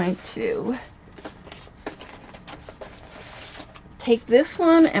I'm going to take this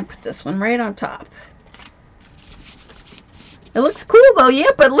one and put this one right on top. It looks cool though,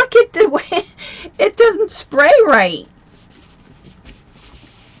 yeah, but look at the way it doesn't spray right.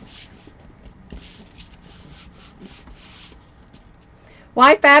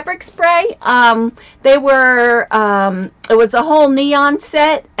 Why fabric spray? They were, it was a whole neon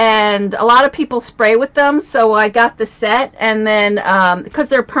set, and a lot of people spray with them, so I got the set, and then, because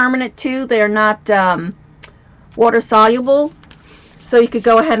they're permanent too, they're not water soluble, so you could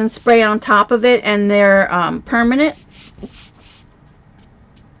go ahead and spray on top of it, and they're permanent.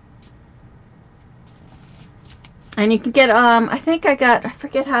 And you can get, I think I got, I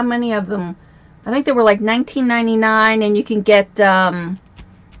forget how many of them. I think they were like $19.99, and you can get,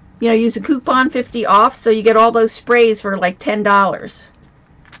 you know, use a coupon 50 off, so you get all those sprays for like $10.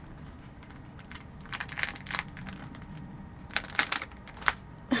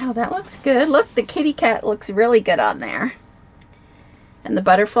 Oh, that looks good. Look, the kitty cat looks really good on there. And the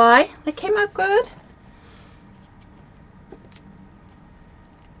butterfly, that came out good.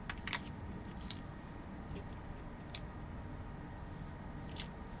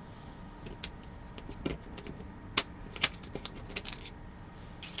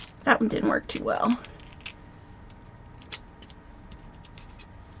 That one didn't work too well.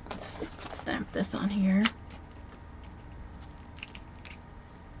 Let's stamp this on here.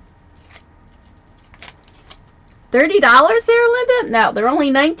 $30 there, Linda? No, they're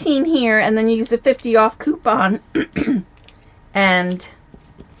only $19 here, and then you use a 50 off coupon. And,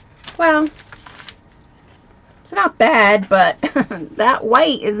 well, it's not bad, but that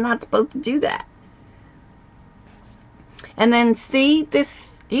white is not supposed to do that. And then see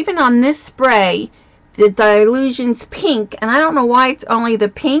this, even on this spray, the Dylusion's pink, and I don't know why it's only the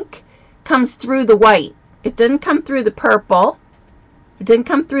pink, comes through the white. It didn't come through the purple. It didn't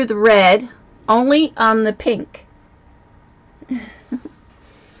come through the red. Only on the pink.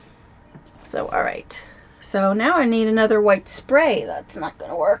 So, alright. So now I need another white spray. That's not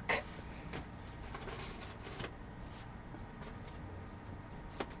going to work.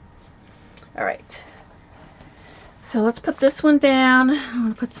 Alright. So let's put this one down. I'm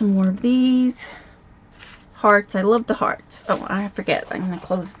going to put some more of these. Hearts. I love the hearts. Oh, I forget. I'm going to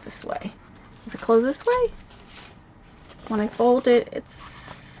close it this way. Does it close this way? When I fold it,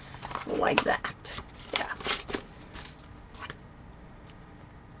 it's like that. Yeah.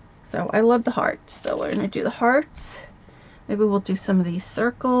 So I love the hearts. So we're going to do the hearts. Maybe we'll do some of these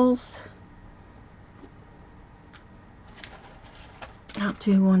circles. I'll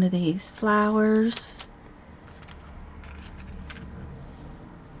do one of these flowers.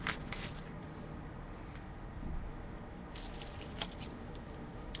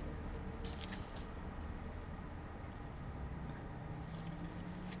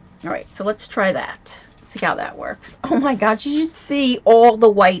 Alright, so let's try that. See how that works. Oh my gosh, you should see all the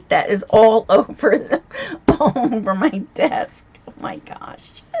white that is all over over my desk. Oh my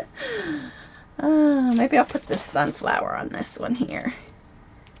gosh. Maybe I'll put this sunflower on this one here.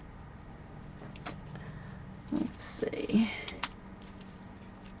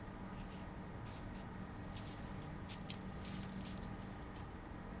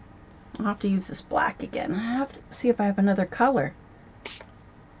 I'll have to use this black again. I have to see if I have another color.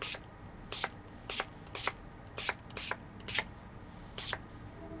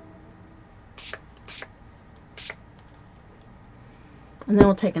 And then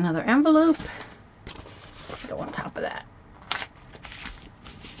we'll take another envelope, go on top of that.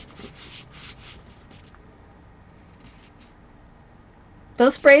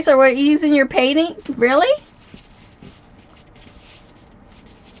 Those sprays are what you use in your painting? Really?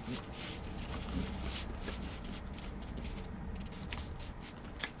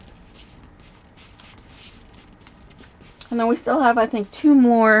 And then we still have, I think, 2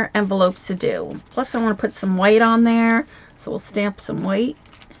 more envelopes to do. Plus I want to put some white on there, so we'll stamp some white.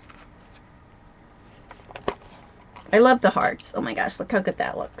 I love the hearts. Oh my gosh, look how good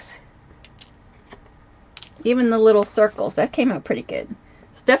that looks. Even the little circles, that came out pretty good.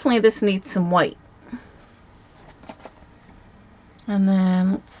 So definitely this needs some white. And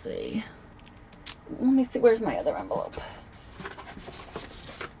then, let's see. Let me see, where's my other envelope?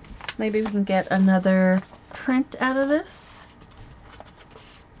 Maybe we can get another print out of this.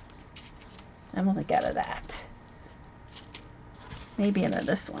 I'm gonna get out of that. Maybe into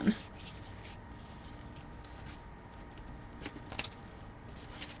this one.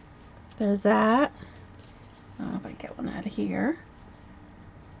 There's that. I don't know if I can get one out of here.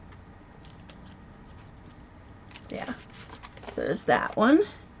 Yeah. So there's that one.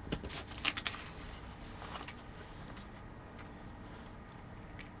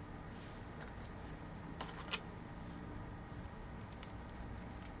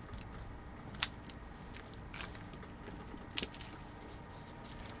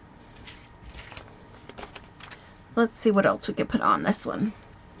 Let's see what else we can put on this one.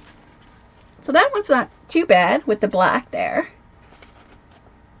 So that one's not too bad with the black there.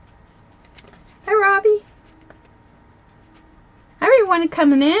 Hi, Robbie. Hi, everyone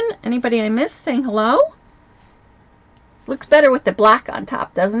coming in. Anybody I missed saying hello? Looks better with the black on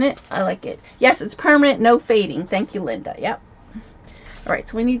top, doesn't it? I like it. Yes, it's permanent, no fading. Thank you, Linda. Yep. All right,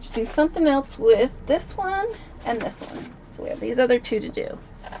 so we need to do something else with this one and this one. So we have these other 2 to do.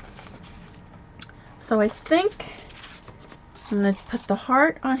 So I think I'm going to put the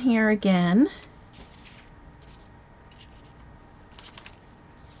heart on here again.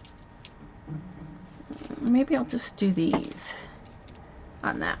 Maybe I'll just do these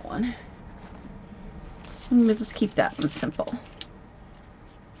on that one. I'm going to just keep that one simple.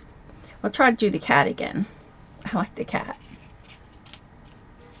 I'll try to do the cat again. I like the cat.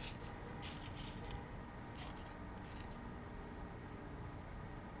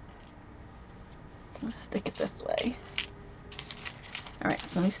 I'll stick it this way. Alright,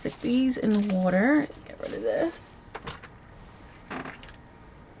 so let me stick these in the water. Get rid of this.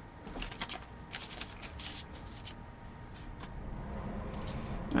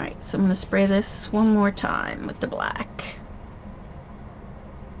 Alright, so I'm going to spray this one more time with the black.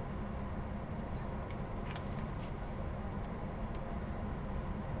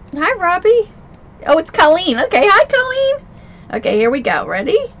 Hi, Robbie. Oh, it's Colleen. Okay, hi, Colleen. Okay, here we go.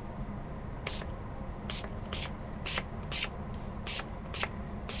 Ready?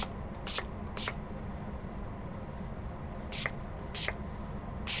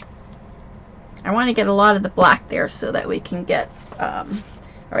 I want to get a lot of the black there so that we can get,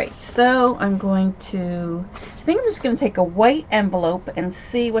 alright, so I'm going to, I think I'm just going to take a white envelope and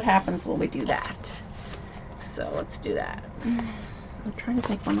see what happens when we do that. So let's do that. I'm trying to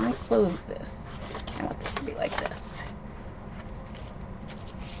think when I close this, I want this to be like this.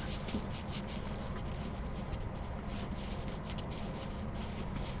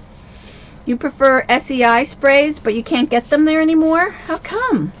 You prefer SEI sprays, but you can't get them there anymore? How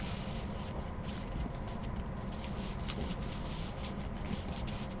come?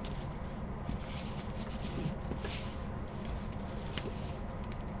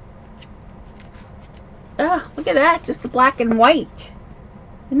 Oh, look at that, just the black and white.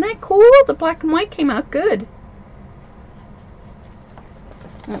 Isn't that cool? The black and white came out good.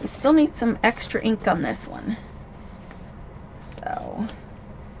 Well, we still need some extra ink on this one. So,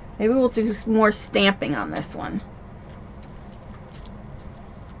 maybe we'll do some more stamping on this one.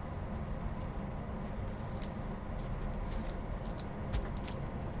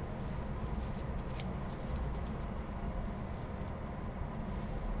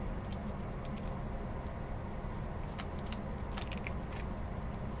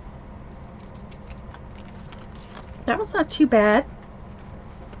 That was not too bad.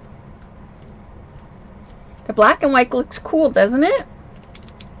 The black and white looks cool, doesn't it?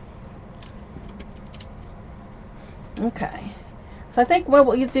 Okay. So I think what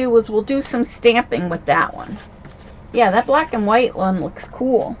we'll do is we'll do some stamping with that one. Yeah, that black and white one looks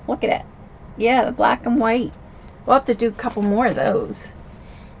cool. Look at it. Yeah, the black and white. We'll have to do a couple more of those.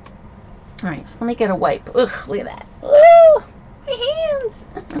 Alright, so let me get a wipe. Ugh, look at that. Ooh, my hands.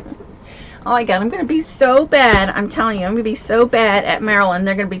 Oh my god, I'm going to be so bad. I'm telling you, I'm going to be so bad at Maryland.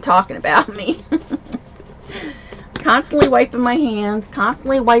 They're going to be talking about me. Constantly wiping my hands.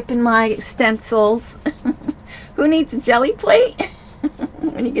 Constantly wiping my stencils. Who needs a jelly plate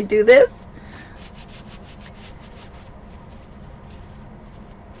when you can do this?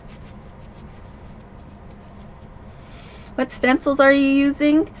 What stencils are you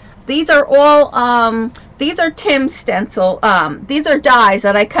using? These are all, these are Tim's stencil. These are dies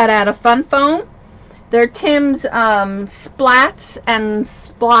that I cut out of Fun Foam. They're Tim's splats and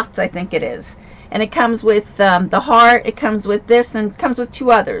splots, I think it is. And it comes with the heart, it comes with this, and it comes with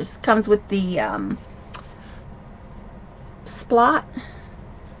two others. It comes with the splot.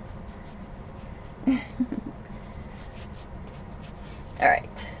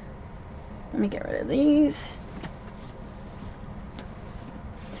 Alright. Let me get rid of these.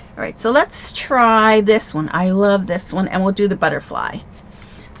 Alright, so let's try this one. I love this one, and we'll do the butterfly.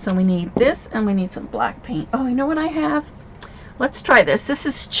 So we need this, and we need some black paint. Oh, you know what I have? Let's try this. This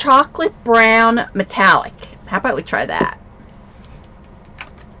is chocolate brown metallic. How about we try that?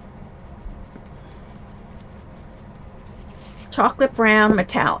 Chocolate brown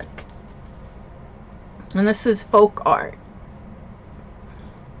metallic. And this is folk art.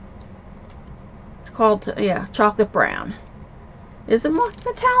 It's called, yeah, chocolate brown. Is it more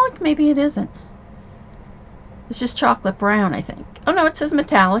metallic? Maybe it isn't. It's just chocolate brown, I think. Oh no, it says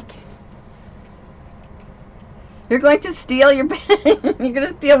metallic. You're going to steal your you're going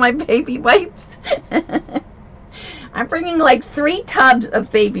to steal my baby wipes. I'm bringing like 3 tubs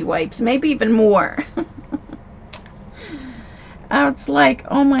of baby wipes, maybe even more. Oh, it's like,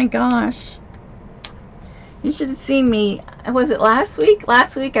 oh my gosh. You should have seen me. Was it last week?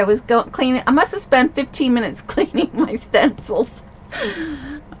 Last week I was cleaning. I must have spent 15 minutes cleaning my stencils.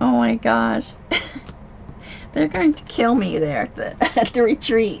 Oh my gosh. They're going to kill me there at the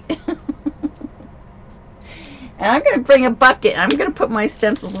retreat. And I'm going to bring a bucket. I'm going to put my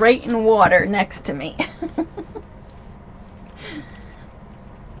stencils right in water next to me.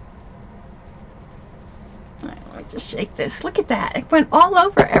 Alright, let me just shake this. Look at that. It went all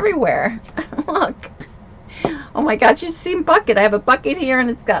over everywhere. Look. Oh my god, you see a bucket. I have a bucket here and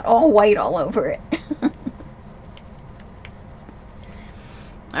it's got all white all over it.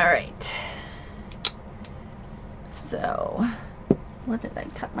 Alright. So, where did I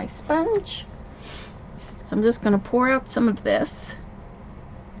cut my sponge? So I'm just going to pour out some of this.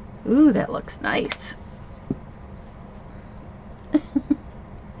 Ooh, that looks nice.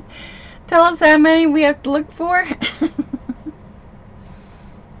 Tell us how many we have to look for.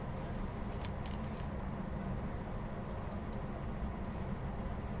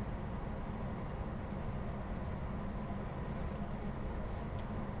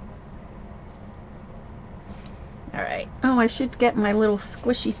 Alright. Oh, I should get my little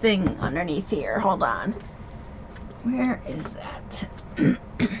squishy thing underneath here. Hold on. Where is that?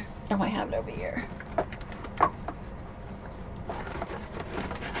 Oh, I have it over here.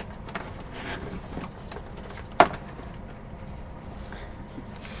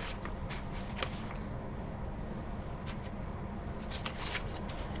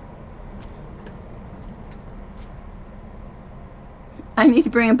 I need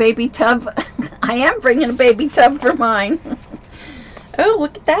to bring a baby tub. I am bringing a baby tub for mine. Oh,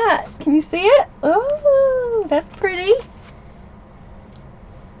 look at that. Can you see it? Oh, that's pretty.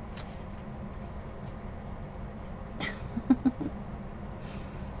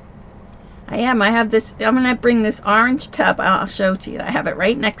 I have this. I'm going to bring this orange tub. I'll show it to you. I have it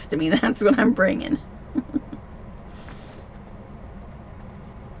right next to me. That's what I'm bringing.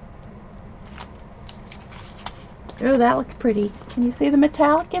 Oh, that looks pretty. Can you see the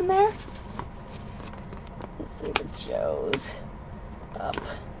metallic in there? Let's see what shows up.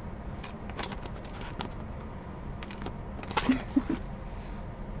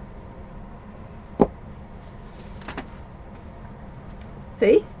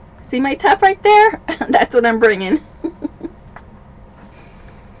 See? See my tub right there? That's what I'm bringing.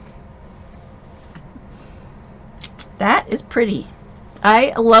 That is pretty.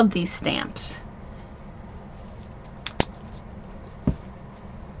 I love these stamps.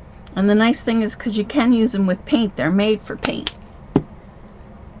 And the nice thing is because you can use them with paint. They're made for paint.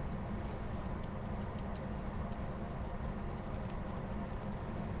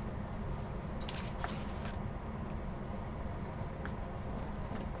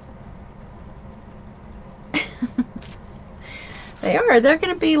 They are. They're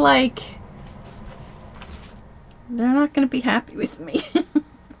going to be like They're not going to be happy with me.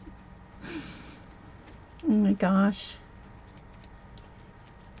 Oh my gosh.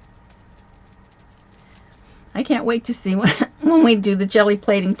 I can't wait to see when we do the jelly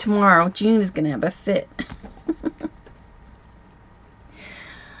plating tomorrow. June is going to have a fit.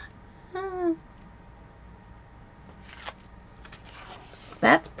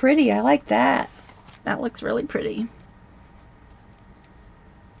 That's pretty. I like that. That looks really pretty.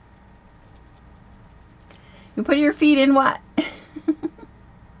 You put your feet in what?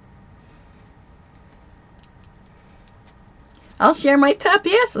 I'll share my tub.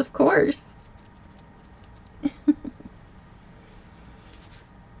 Yes, of course.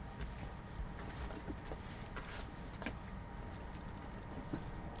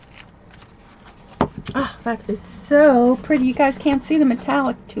 Oh, that is so pretty. You guys can't see the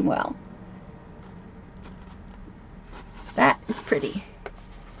metallic too well. That is pretty.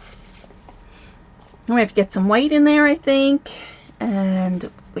 And we have to get some white in there, I think. And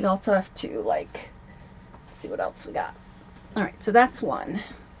we also have to, like, see what else we got. Alright, so that's one.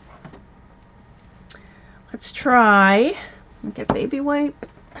 Let's try. Get baby wipe.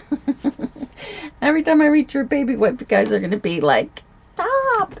 Every time I reach for a baby wipe, you guys are going to be like,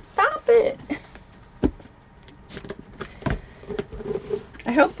 stop it.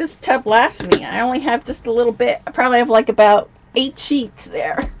 I hope this tub lasts me. I only have just a little bit. I probably have like about 8 sheets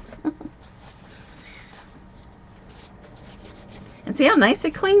there. And see how nice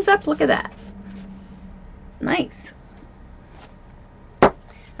it cleans up? Look at that. Nice.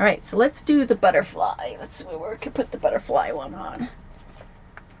 Alright, so let's do the butterfly. Let's see where we can put the butterfly one on.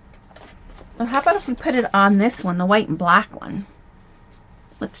 Well, how about if we put it on this one, the white and black one?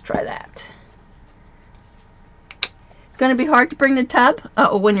 Let's try that. It's going to be hard to bring the tub?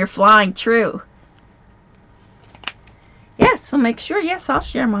 Oh, when you're flying, true. Yes, so make sure. Yes, I'll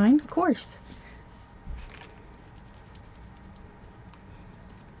share mine, of course.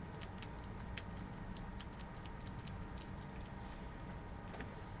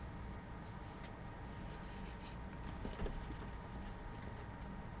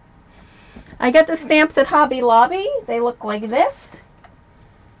 I got the stamps at Hobby Lobby. They look like this.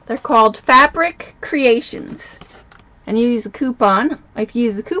 They're called Fabric Creations. And you use a coupon. If you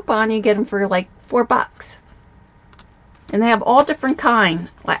use the coupon, you get them for like $4. And they have all different kind.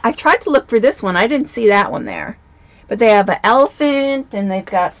 I tried to look for this one. I didn't see that one there. But they have an elephant, and they've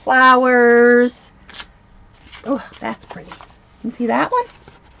got flowers. Oh, that's pretty. You see that one?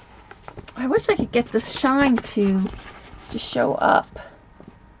 I wish I could get this shine to show up.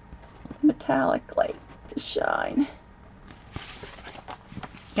 Metallic light to shine.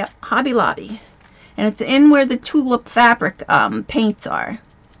 Yep, Hobby Lobby. And it's in where the tulip fabric paints are.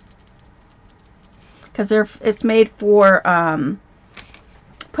 Because it's made for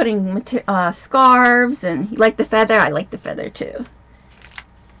putting scarves, and you like the feather? I like the feather too.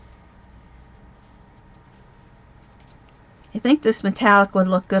 I think this metallic would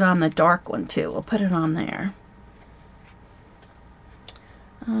look good on the dark one too. We'll put it on there.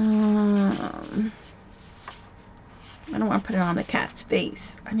 I don't want to put it on the cat's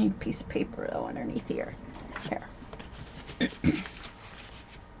face. I need a piece of paper though underneath here. Here.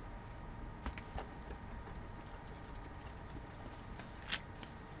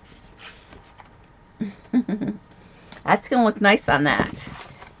 That's going to look nice on that.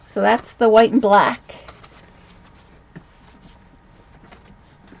 So that's the white and black.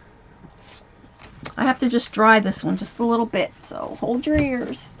 I have to just dry this one just a little bit, so hold your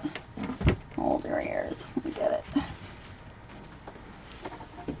ears. Hold your ears. Let me get it.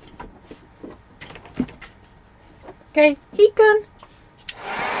 Okay, heat gun.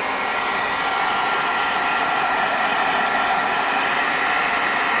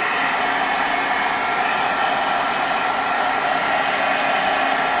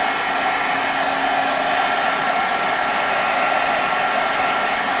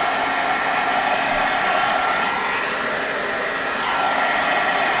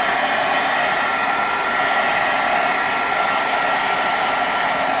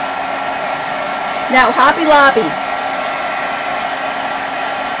 Now, Hobby Lobby.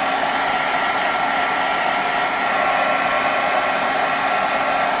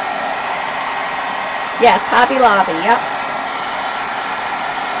 Yes, Hobby Lobby, yep.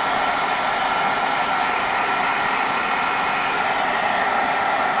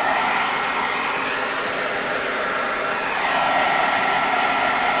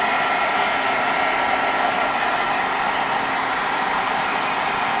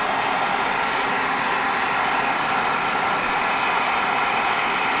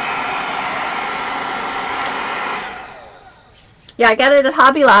 Yeah, I got it at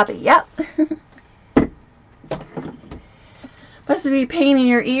Hobby Lobby. Yep. Supposed to be pain in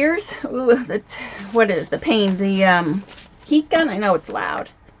your ears. Ooh, that's, what is the pain? The heat gun? I know it's loud.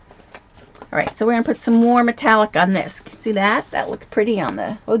 Alright, so we're going to put some more metallic on this. See that? That looks pretty on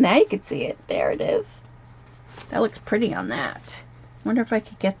the... Oh, now you can see it. There it is. That looks pretty on that. I wonder if I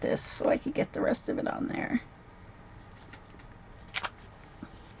could get this so I could get the rest of it on there.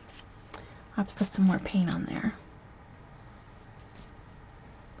 I'll have to put some more paint on there.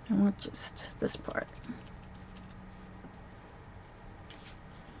 I want just this part.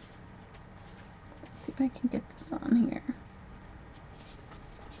 Let's see if I can get this on here.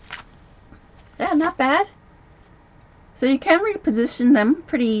 Yeah, not bad. So you can reposition them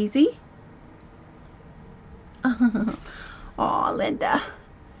pretty easy. Oh, Linda.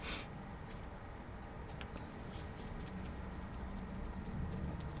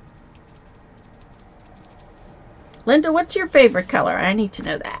 Linda, what's your favorite color? I need to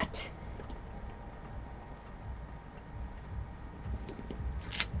know that.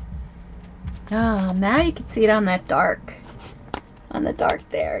 Oh, now you can see it on that dark. On the dark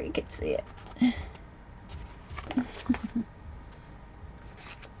there, you can see it.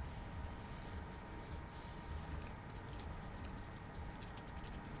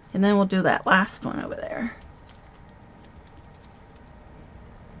 And then we'll do that last one over there.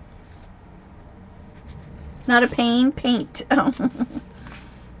 Not a pain, paint. Oh.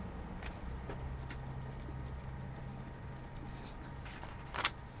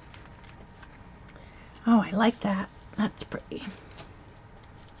 Oh, I like that. That's pretty.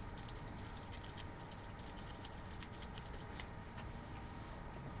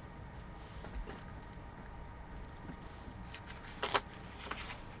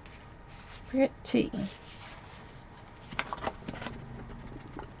 Pretty.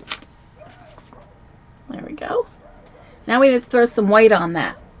 There we go. Now we need to throw some white on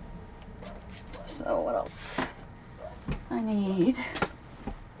that. So what else? I need...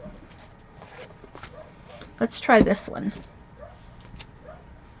 Let's try this one.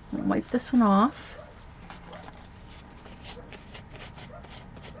 I'll wipe this one off.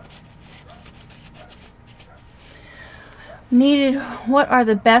 Needed, what are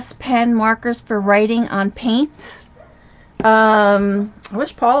the best pen markers for writing on paint? I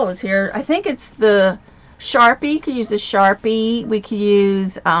wish Paula was here. I think it's the Sharpie. You could use the Sharpie. We could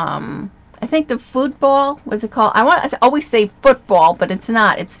use, I think the football, what's it called? I want to always say football, but it's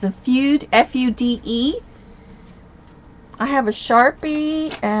not. It's the Fude, F-U-D-E. I have a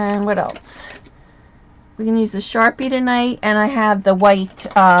Sharpie, and what else? We can use the Sharpie tonight, and I have the white,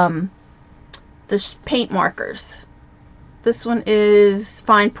 the paint markers. This one is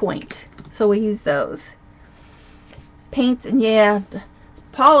fine point, so we use those. Paints, and yeah,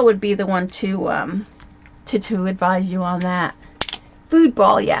 Paula would be the one to advise you on that. Food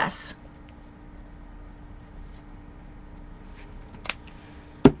ball, yes.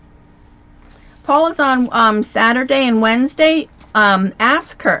 Paula's on Saturday and Wednesday.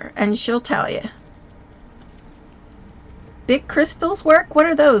 Ask her, and she'll tell you. Big crystals work? What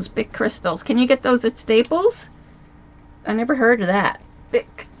are those, big crystals? Can you get those at Staples? I never heard of that. Big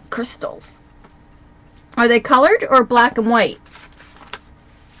crystals. Are they colored or black and white?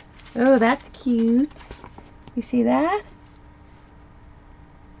 Oh, that's cute. You see that?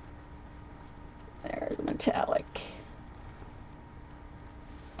 There's a metallic.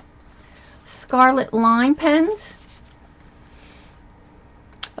 Scarlet line pens.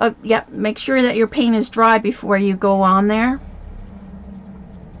 Yep, make sure that your paint is dry before you go on there.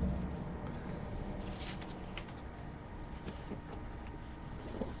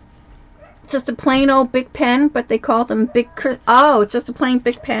 Just a plain old big pen, but they call them big... Oh, it's just a plain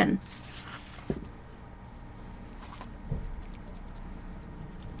big pen.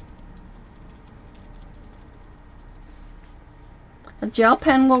 A gel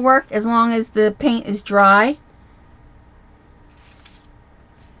pen will work as long as the paint is dry.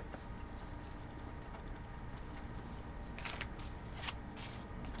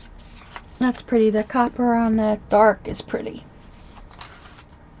 That's pretty. The copper on the dark is pretty.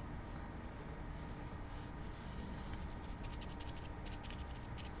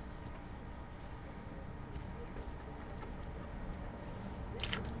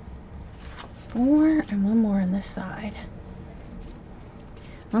 Four and one more on this side.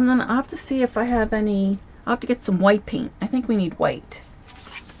 And then I'll have to see if I have any. I'll have to get some white paint. I think we need white.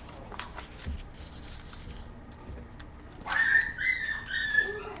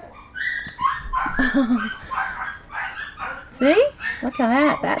 See? Look at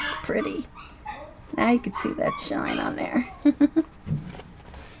that. That's pretty. Now you can see that shine on there.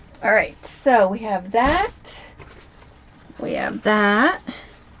 Alright, so we have that. We have that.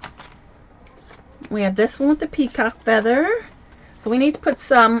 We have this one with the peacock feather. So we need to put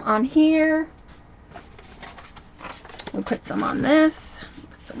some on here. We'll put some on this.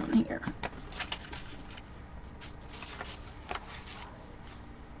 Put some on here.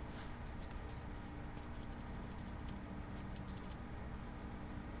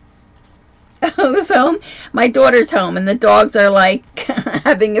 Who's home? My daughter's home, and the dogs are like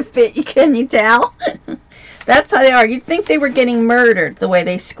having a fit. Can you tell? That's how they are. You'd think they were getting murdered the way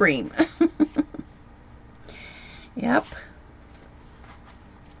they scream. Yep.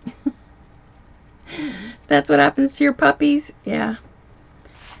 That's what happens to your puppies? Yeah.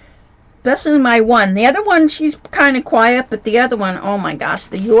 Especially my one. The other one, she's kind of quiet, but the other one, oh my gosh,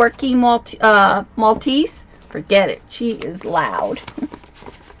 the Yorkie Maltese, forget it. She is loud.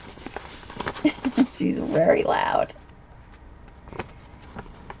 She's very loud.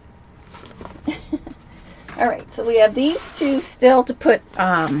 All right, so we have these two still to put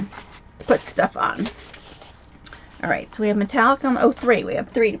stuff on. All right, so we have metallic on. Oh, three. We have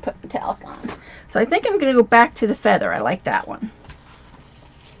three to put metallic on. So I think I'm going to go back to the feather. I like that one.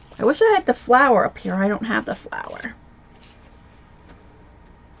 I wish I had the flower up here. I don't have the flower.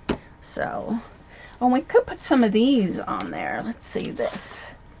 So, oh, we could put some of these on there. Let's see this.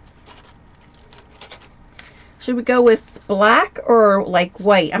 Should we go with black or like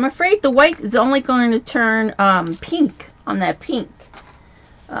white? I'm afraid the white is only going to turn pink on that pink.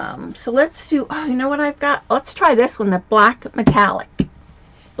 So let's do, oh, you know what I've got? Let's try this one, the black metallic.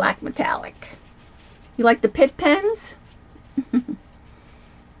 Black metallic. You like the pit pens?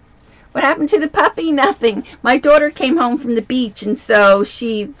 What happened to the puppy? Nothing. My daughter came home from the beach, and so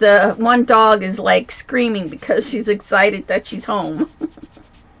the one dog is like screaming because she's excited that she's home.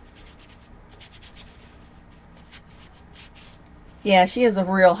 Yeah, she has a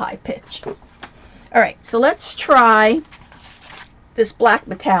real high pitch. All right, so let's try this black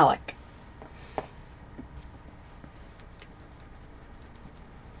metallic.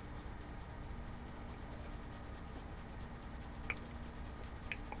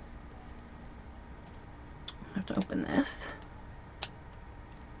 I have to open this.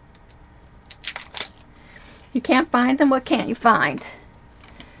 You can't find them? What can't you find?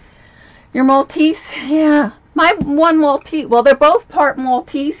 Your Maltese? Yeah. My one Maltese, well, they're both part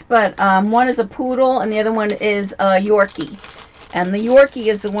Maltese, but one is a poodle and the other one is a Yorkie. And the Yorkie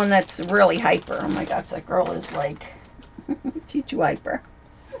is the one that's really hyper. Oh my gosh, that girl is like, she's too hyper.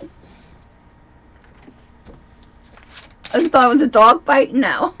 I thought it was a dog bite?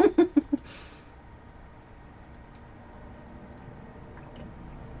 No.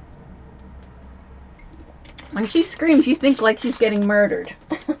 When she screams, you think like she's getting murdered.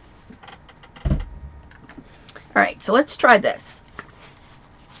 Alright, so let's try this.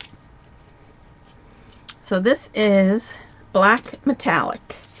 So this is black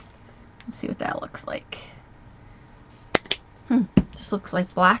metallic. Let's see what that looks like. Just looks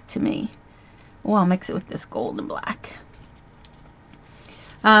like black to me. Oh, I'll mix it with this gold and black.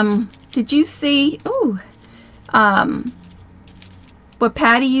 Did you see, what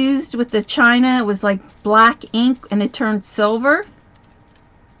Patty used with the china? It was like black ink and it turned silver.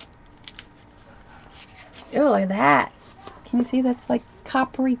 Oh, look at that. Can you see that's like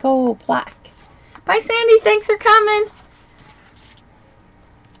coppery gold black? Bye, Sandy. Thanks for coming.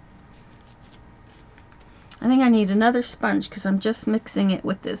 I think I need another sponge because I'm just mixing it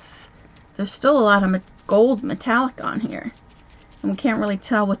with this. There's still a lot of gold metallic on here. And we can't really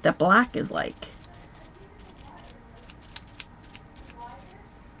tell what the black is like.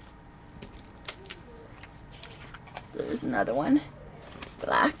 There's another one.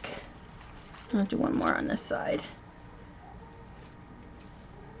 Black. I'll do one more on this side.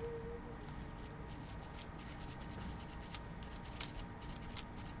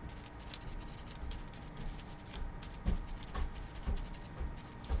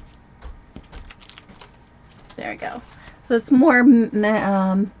 There we go. So it's more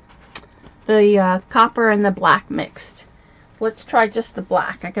the copper and the black mixed. So let's try just the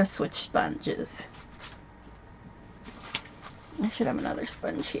black. I gotta switch sponges. I should have another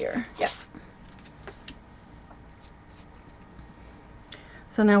sponge here. Yep.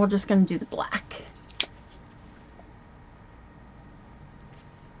 So now we're just going to do the black.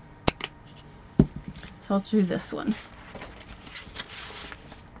 So I'll do this one.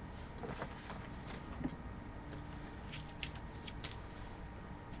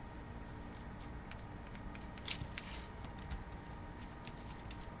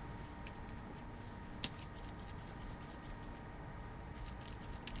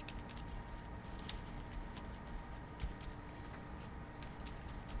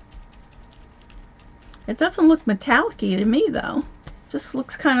 It doesn't look metallic-y to me, though. It just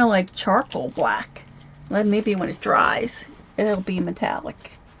looks kind of like charcoal black. Well, maybe when it dries. it'll be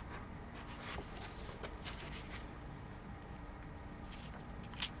metallic.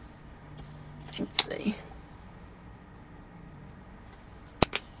 Let's see.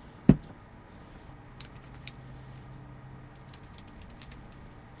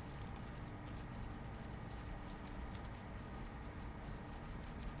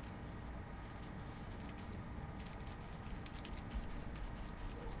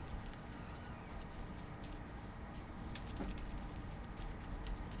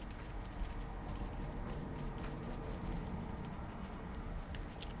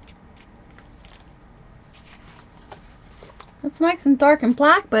 It's nice and dark and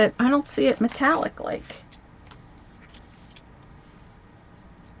black, but I don't see it metallic like.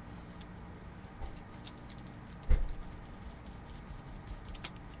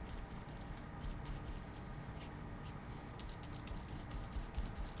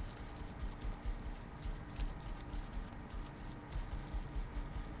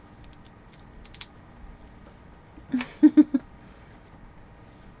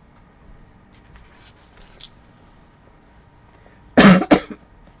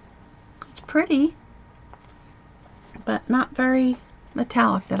 Pretty, but not very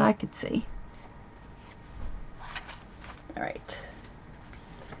metallic that I could see. All right.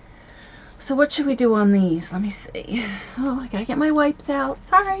 So what should we do on these? Let me see. Oh, I gotta get my wipes out.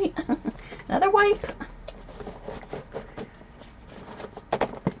 Sorry. Another wipe.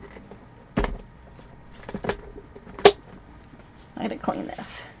 I gotta clean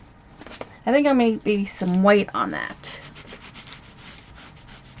this. I think I'm gonna maybe some white on that.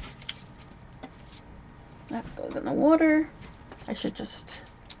 That goes in the water. I should just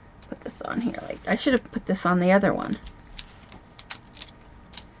put this on here. Like I should have put this on the other one.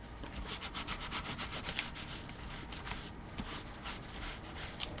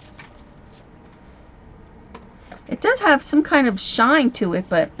 It does have some kind of shine to it,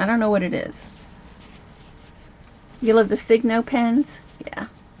 but I don't know what it is. You love the Signo pens? Yeah.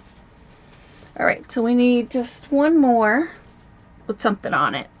 Alright, so we need just one more with something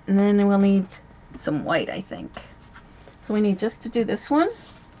on it. And then we'll need some white, I think. So we need just to do this one.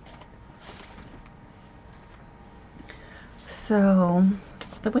 So,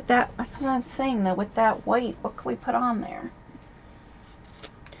 but with that, that's what I'm saying though, with that white, what can we put on there?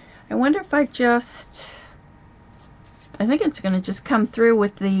 I wonder if I just, I think it's going to just come through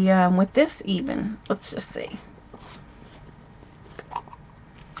with the, with this even. Let's just see.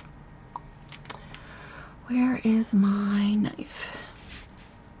 Where is my knife?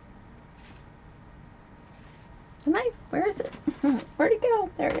 The knife, where is it? Where'd it go?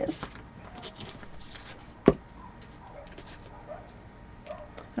 There it is. I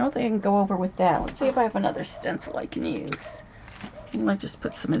don't think I can go over with that. Let's see if I have another stencil I can use. I might just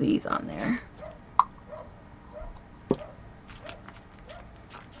put some of these on there.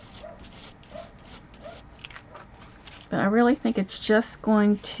 But I really think it's just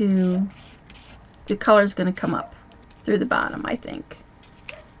going to, the color's going to come up through the bottom, I think.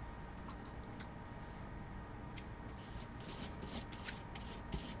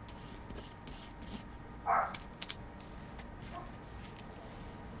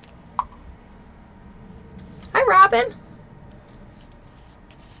 Hi, Robin.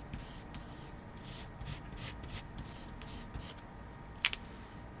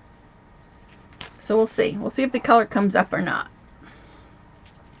 So we'll see. We'll see if the color comes up or not.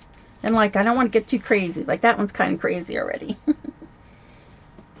 And like, I don't want to get too crazy. Like that one's kind of crazy already.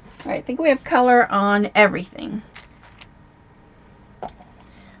 Alright, I think we have color on everything.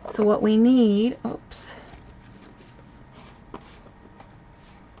 So what we need, oops.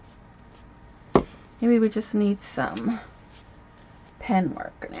 Maybe we just need some pen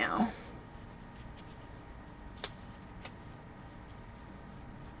work now.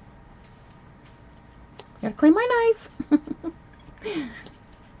 Gotta clean my knife.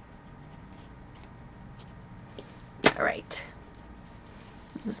 Alright.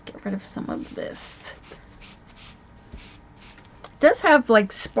 Just get rid of some of this. It does have like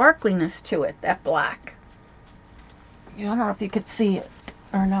sparkliness to it, that black. I don't know if you could see it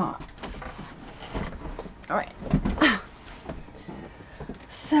or not. Alright.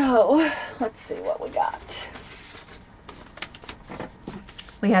 So, let's see what we got.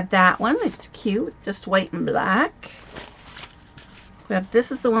 We have that one. It's cute. Just white and black. We have,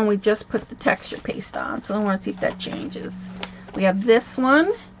 this is the one we just put the texture paste on. So I want to see if that changes. We have this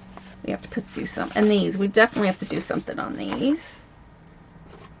one. We have to do some. And these. We definitely have to do something on these.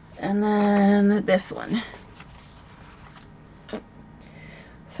 And then this one.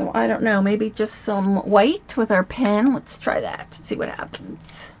 So I don't know. Maybe just some white with our pen. Let's try that to see what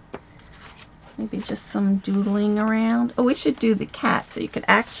happens. Maybe just some doodling around. Oh, we should do the cat so you could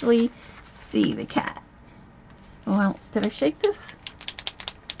actually see the cat. Well, did I shake this?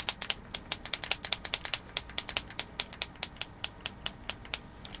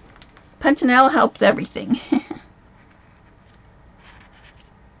 Punchinella helps everything.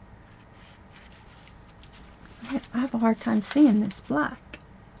 I have a hard time seeing this black.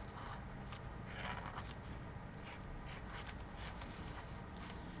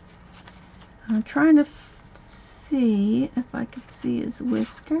 I'm trying to see if I could see his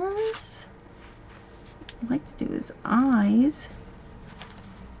whiskers. I'd like to do his eyes.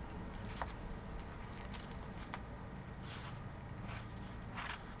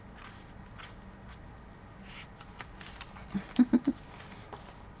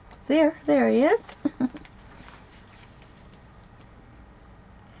 There he is.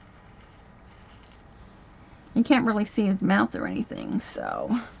 You can't really see his mouth or anything, so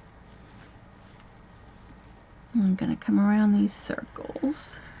I'm going to come around these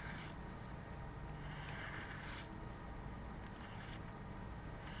circles.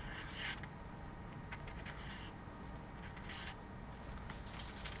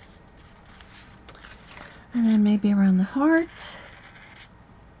 And then maybe around the heart.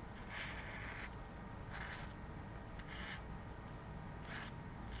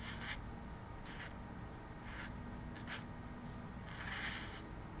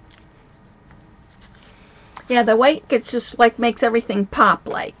 Yeah, the white gets just like makes everything pop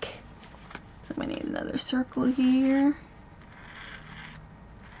like. So we need another circle here.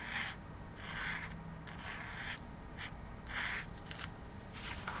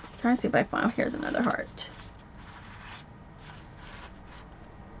 Trying to see if I find, here's another heart.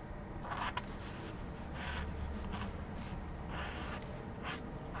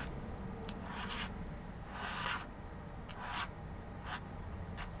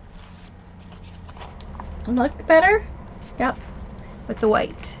 Look better? Yep, with the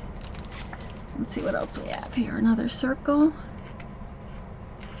white. Let's see what else we have here. Another circle.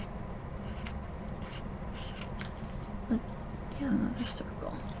 Yeah, another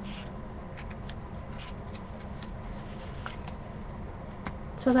circle.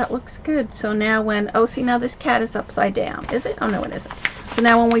 So that looks good. So now when, oh, see, now this cat is upside down. Is it? Oh, no, it isn't. So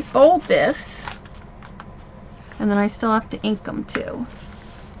now when we fold this, and then I still have to ink them too.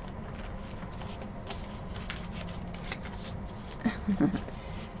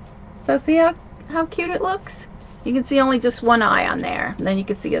 So see how cute it looks? You can see only just one eye on there, and then you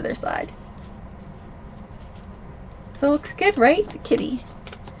can see the other side. So it looks good, right? The kitty.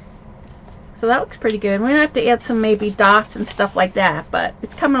 So that looks pretty good. We're gonna have to add some maybe dots and stuff like that, but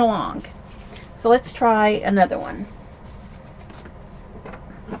it's coming along. So let's try another one.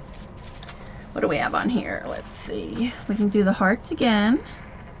 What do we have on here? Let's see. We can do the hearts again.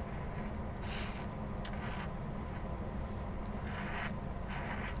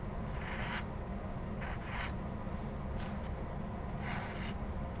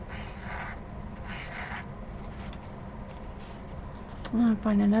 I'm going to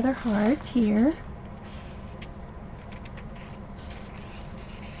find another heart here.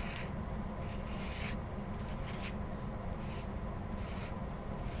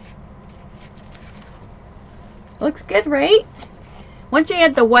 Looks good, right? Once you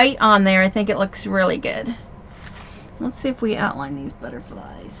add the white on there, I think it looks really good. Let's see if we outline these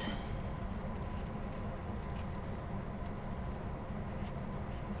butterflies.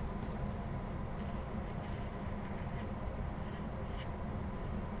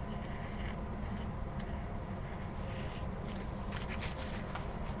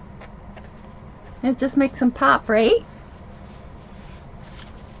 It just makes them pop, right?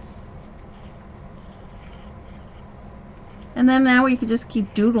 And then now we could just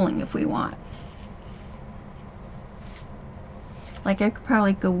keep doodling if we want. Like I could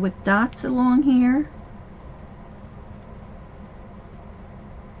probably go with dots along here.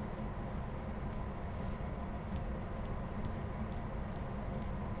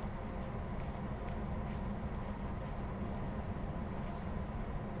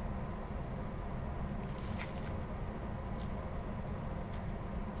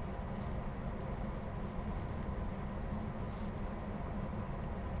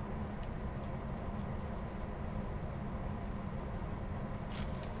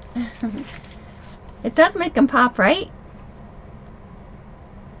 It does make them pop, right?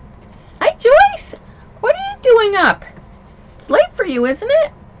 Hi, Joyce! What are you doing up? It's late for you, isn't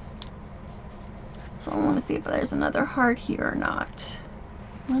it? So I want to see if there's another heart here or not.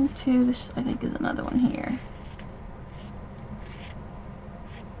 1, 2, this I think is another one here.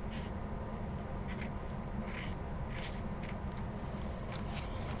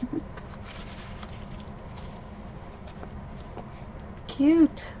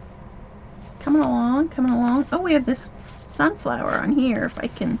 cute. Coming along, coming along. Oh, we have this sunflower on here. If I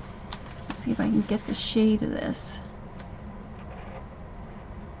can, let's see if I can get the shade of this.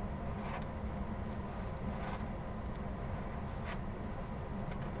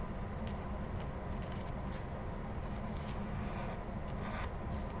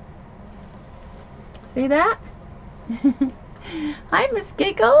 See that? Hi, Miss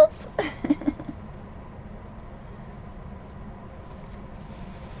Giggles.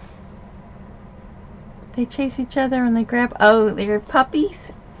 They chase each other and they grab, oh, they're puppies.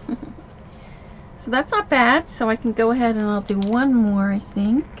 So that's not bad. So I can go ahead and I'll do one more, I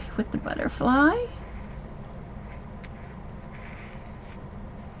think, with the butterfly.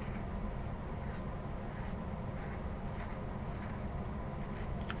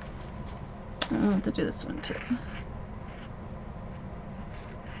 I'll have to do this one too.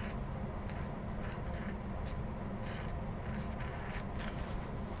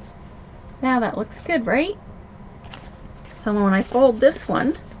 Now that looks good, right? So when I fold this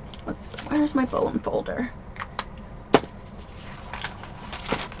one, where's my bone folder?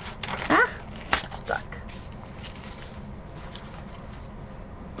 Ah, stuck.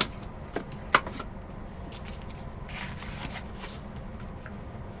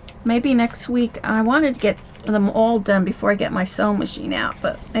 Maybe next week, I wanted to get them all done before I get my sewing machine out,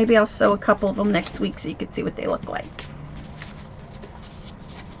 but maybe I'll sew a couple of them next week so you can see what they look like.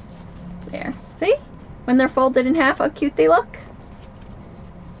 There, see? When they're folded in half, how cute they look.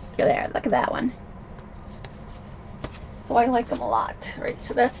 Look at there, look at that one. So I like them a lot. Right,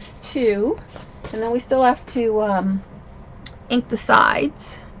 so that's 2. And then we still have to ink the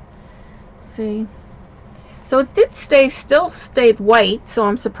sides. See? So it did still stayed white, so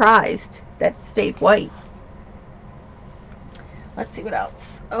I'm surprised that it stayed white. Let's see what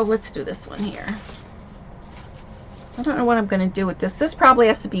else. Oh, let's do this one here. I don't know what I'm going to do with this. This probably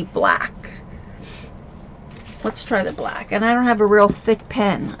has to be black. Let's try the black. And I don't have a real thick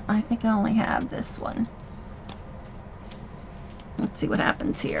pen. I think I only have this one. Let's see what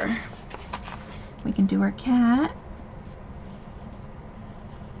happens here. We can do our cat.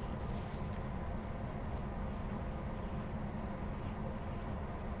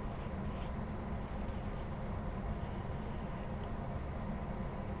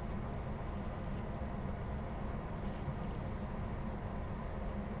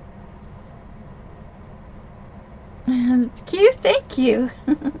 Cute, thank you.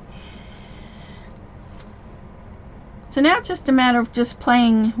 So now it's just a matter of just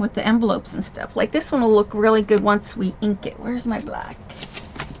playing with the envelopes and stuff. Like this one will look really good once we ink it. Where's my black?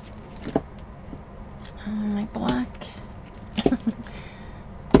 My black.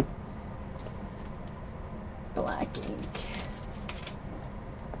 Black ink.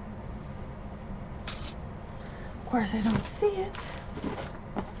 Of course I don't see it.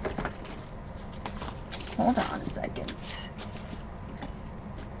 Hold on a second.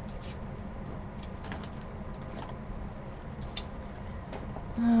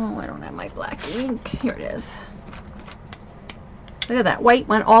 Oh, I don't have my black ink. Here it is. Look at that. White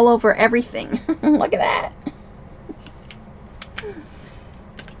went all over everything. Look at that.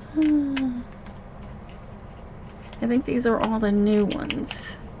 I think these are all the new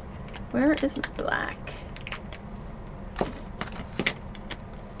ones. Where is my black?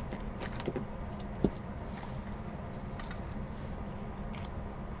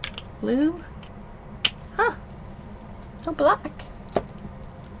 Blue? Huh. No black.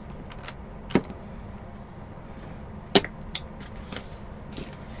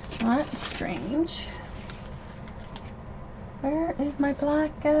 Well, that's strange. Where is my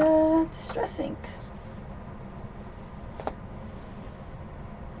black distress ink?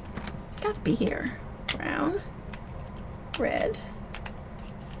 Gotta be here. Brown. Red.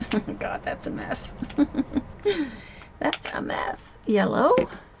 God, that's a mess. That's a mess. Yellow.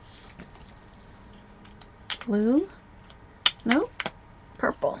 Blue. No.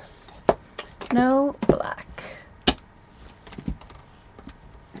 Purple. No black.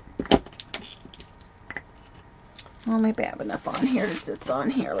 Well, maybe I have enough on here. It's on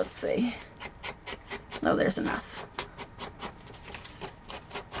here. Let's see. Oh, there's enough.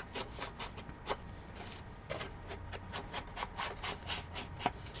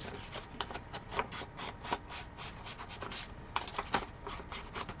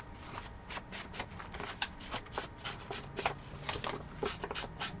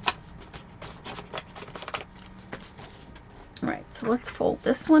 Alright, so let's fold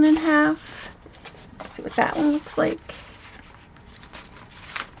this one in half. See what that one looks like.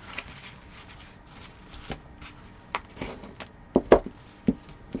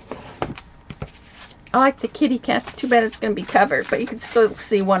 I like the kitty cats. Too bad it's going to be covered, but you can still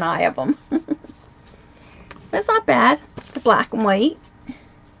see one eye of them. That's not bad. The black and white.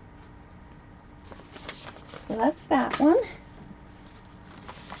 So that's that one.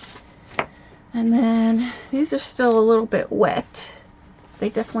 And then these are still a little bit wet. They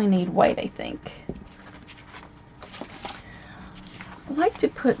definitely need white, I think. I'd like to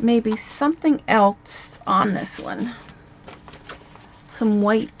put maybe something else on this one. Some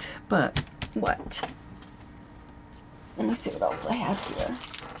white, but what? Let me see what else I have here.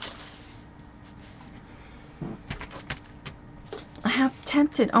 I have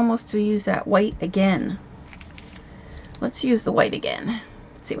tempted almost to use that white again. Let's use the white again.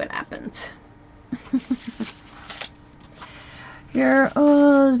 See what happens. You're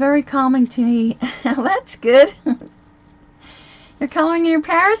very calming to me. Oh, that's good. You're coloring in your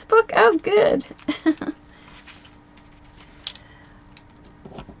Paris book? Oh, good.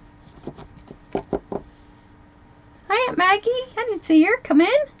 Hi, Aunt Maggie. I didn't see her. Come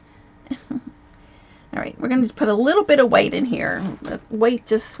in. All right, we're going to put a little bit of white in here. The white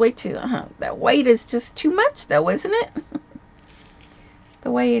just way too. That white is just too much, though, isn't it?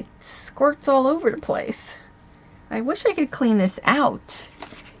 The way it squirts all over the place. I wish I could clean this out.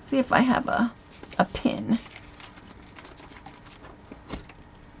 See if I have a pin.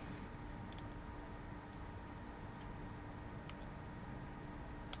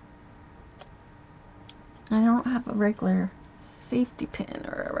 I don't have a regular safety pin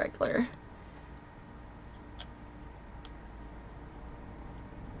or a regular.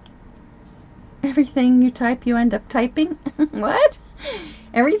 Everything you type, you end up typing? What?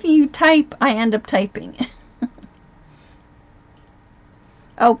 Everything you type, I end up typing.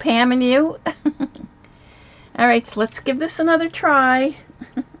 Oh, Pam and you? Alright, so let's give this another try.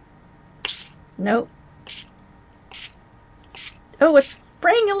 Nope. Oh, it's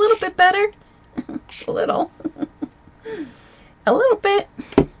spraying a little bit better. A little. A little bit.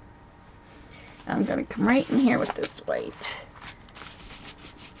 I'm going to come right in here with this white.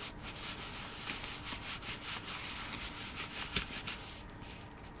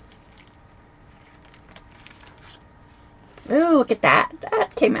 Ooh, look at that.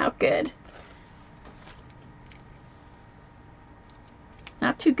 That came out good.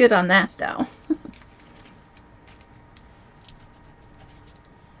 Not too good on that, though.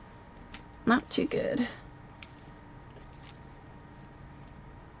 Not too good.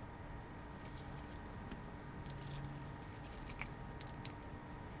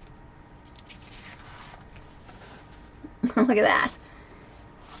 Look at that.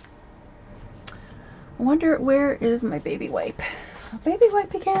 I wonder where is my baby wipe? A baby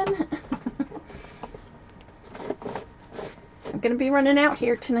wipe again? I'm gonna be running out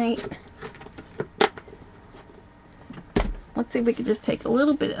here tonight. Let's see if we could just take a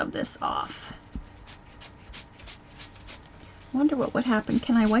little bit of this off. I wonder what would happen.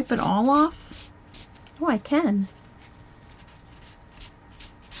 Can I wipe it all off? Oh, I can.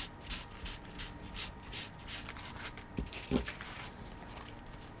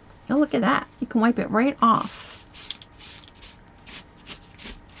 Oh, look at that. You can wipe it right off.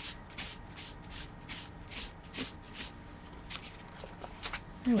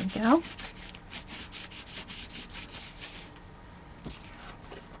 There we go.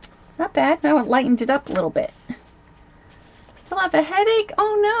 Not bad. Now it lightened it up a little bit. Still have a headache?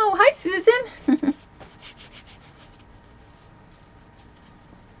 Oh no. Hi, Susan.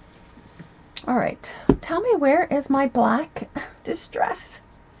 All right. Tell me, where is my black distress?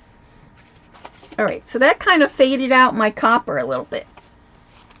 All right, so that kind of faded out my copper a little bit.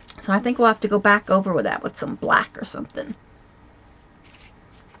 So I think we'll have to go back over with that with some black or something.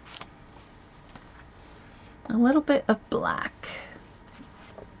 A little bit of black.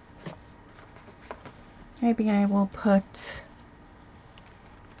 Maybe I will put,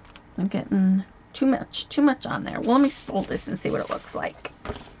 I'm getting too much on there. Well, let me fold this and see what it looks like.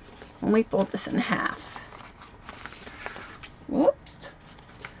 When we fold this in half. Whoops.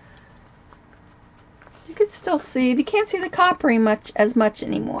 You can still see, you can't see the coppery as much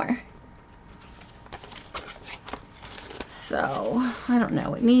anymore. So, I don't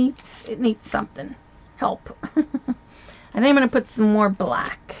know, it needs something. Help. I think I'm going to put some more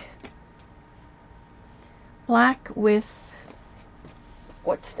black. Black with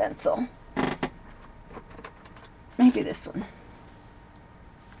what stencil? Maybe this one.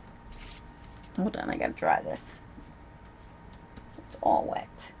 Hold on, I gotta dry this. It's all wet.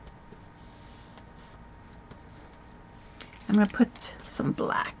 I'm gonna put some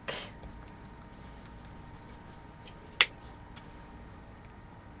black.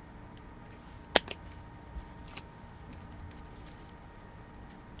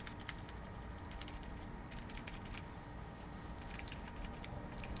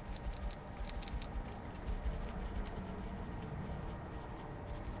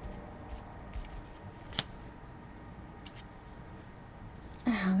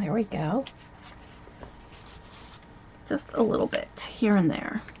 we go. Just a little bit here and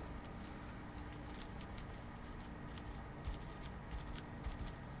there.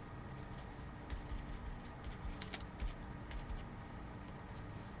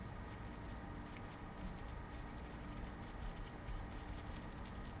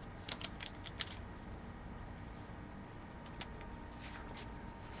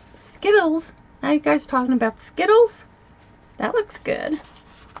 Skittles. Now you guys talking about Skittles? That looks good.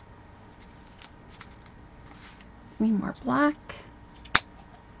 Need more black.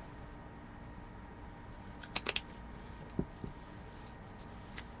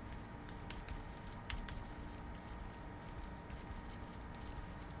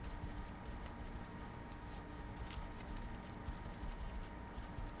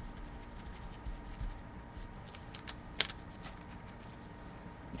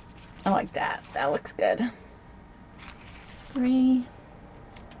 I like that. That looks good. 3.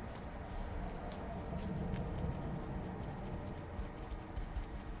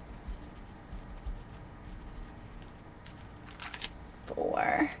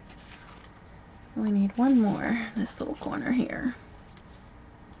 4. We need one more in this little corner here.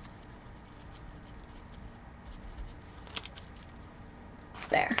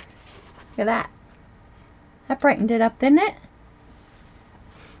 There. Look at that. That brightened it up, didn't it?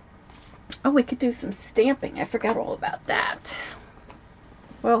 Oh, we could do some stamping. I forgot all about that.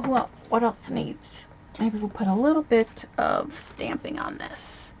 Well, what else needs? Maybe we'll put a little bit of stamping on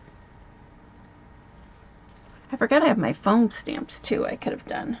this. I forgot I have my foam stamps too. I could have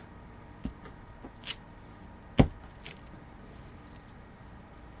done.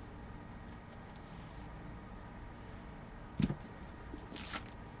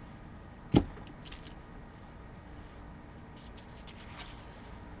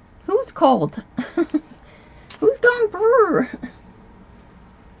 Who's cold? Who's going brr?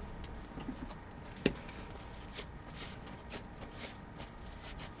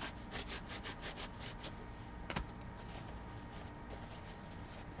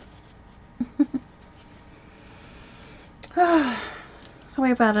 So we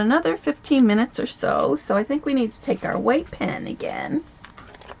have about another 15 minutes or so. So I think we need to take our white pen again.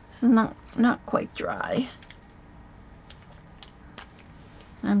 This is not quite dry.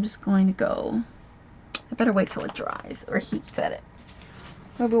 I'm just going to go. I better wait till it dries or heats at it.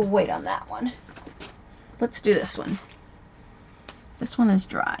 Maybe we'll wait on that one. Let's do this one. This one is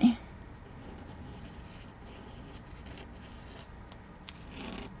dry.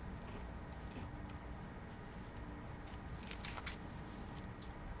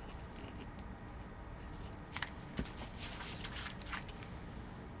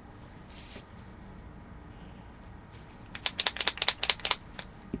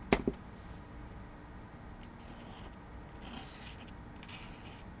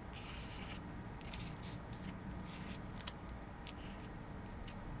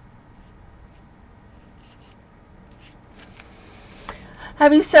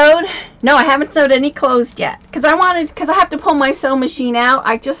 Have you sewed? No, I haven't sewed any clothes yet. Because I have to pull my sewing machine out.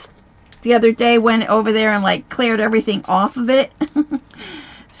 I just, the other day, went over there and like cleared everything off of it.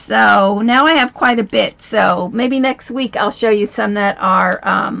 So now I have quite a bit. So maybe next week I'll show you some that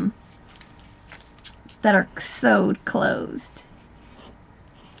are sewed closed.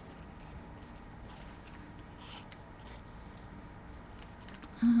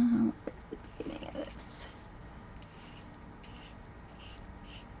 Where's the beginning of this?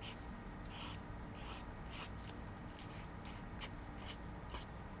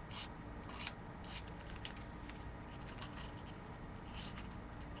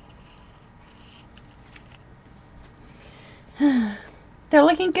 They're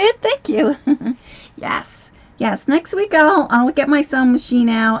looking good, thank you. Yes, next week I'll get my sewing machine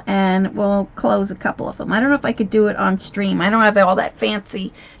out and we'll close a couple of them. I don't know if I could do it on stream. I don't have all that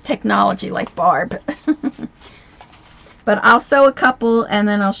fancy technology like Barb. But I'll sew a couple and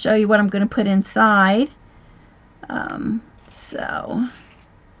then I'll show you what I'm going to put inside. So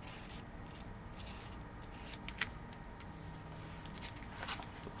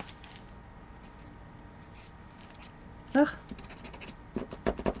ugh.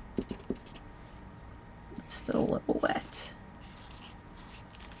 It's still a little wet.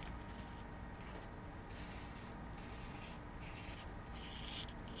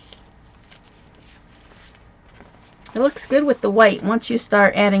 It looks good with the white once you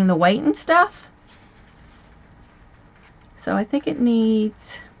start adding the white and stuff. So I think it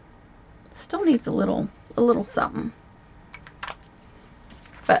still needs a little something.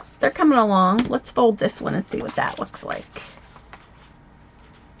 But they're coming along. Let's fold this one and see what that looks like.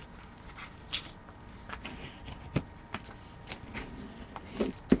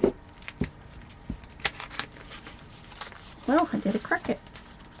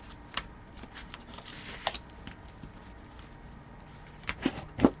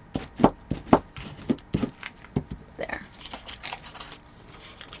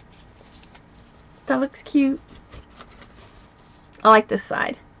 cute. I like this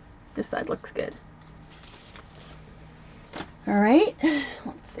side. This side looks good. Alright,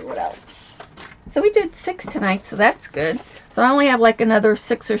 let's see what else. So we did 6 tonight, so that's good. So I only have like another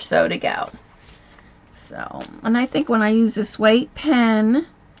 6 or so to go. So, and I think when I use this white pen,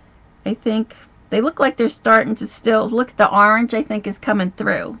 I think they look like they're starting to still, look at the orange I think is coming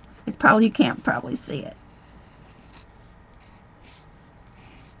through. It's probably, you can't probably see it.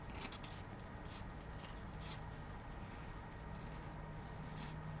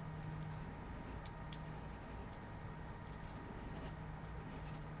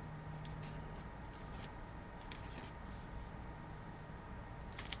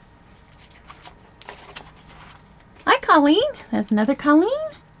 Hi, Colleen. That's another Colleen.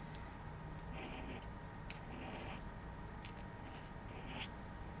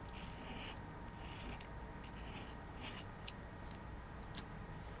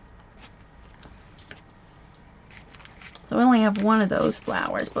 So we only have one of those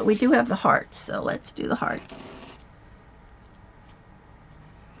flowers, but we do have the hearts, so let's do the hearts.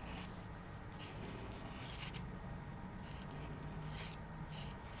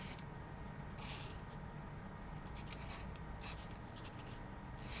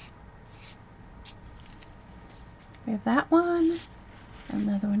 We have that one,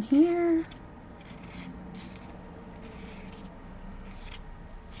 another one here.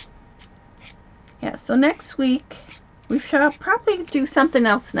 Yeah, so next week, we shall probably do something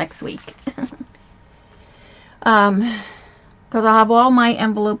else next week. Because I'll have all my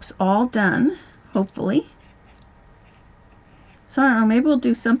envelopes all done, hopefully. So I don't know, maybe we'll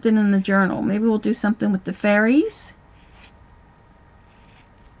do something in the journal. Maybe we'll do something with the fairies.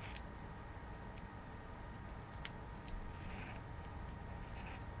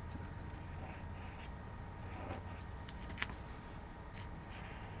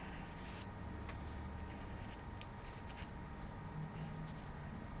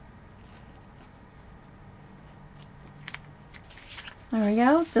 There we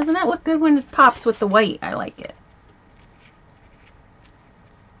go. Doesn't that look good when it pops with the white? I like it.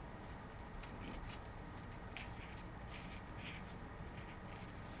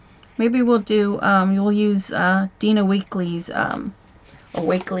 Maybe we'll do, we'll use Dina Weekly's,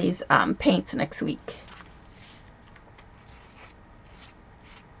 paints next week.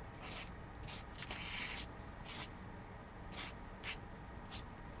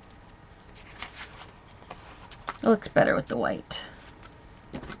 It looks better with the white.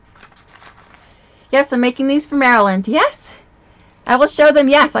 Yes, I'm making these for Maryland. Yes, I will show them.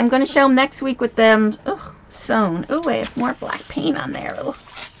 Yes, I'm going to show them next week with them sewn. Oh, I have more black paint on there. Ugh.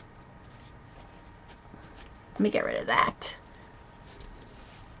 Let me get rid of that.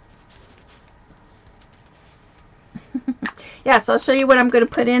 Yes, I'll show you what I'm going to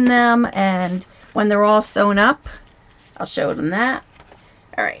put in them, and when they're all sewn up, I'll show them that.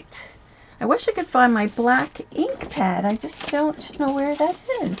 All right. I wish I could find my black ink pad. I just don't know where that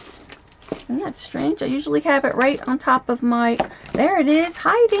is. Isn't that strange? I usually have it right on top of my... There it is,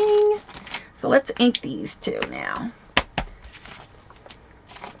 hiding. So let's ink these two now,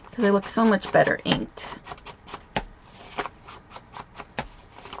 because they look so much better inked.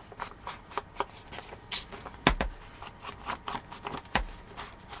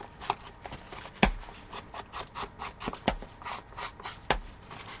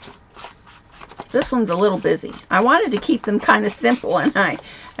 This one's a little busy. I wanted to keep them kind of simple, and I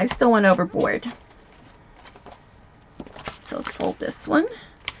still went overboard. So let's fold this one.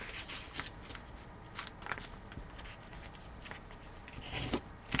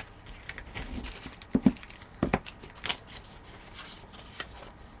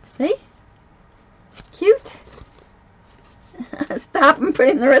 See? Cute. Stop and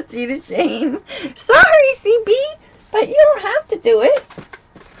putting the rest of you to shame. Sorry, CB, but you don't have to do it.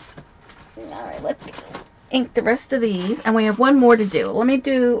 Alright, let's ink the rest of these, and we have one more to do. Let me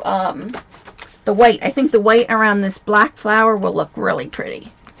do the white. I think the white around this black flower will look really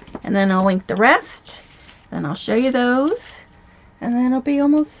pretty. And then I'll ink the rest, then I'll show you those, and then it'll be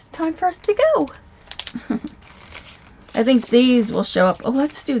almost time for us to go. I think these will show up. Oh,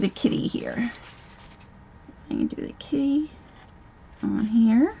 let's do the kitty here. I can do the kitty on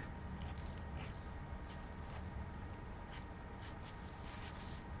here.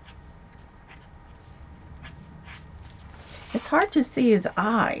 It's hard to see his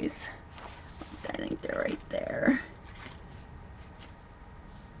eyes. I think they're right there.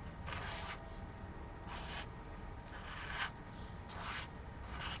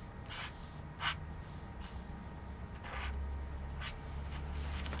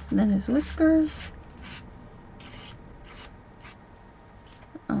 And then his whiskers.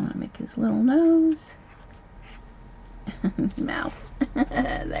 I want to make his little nose.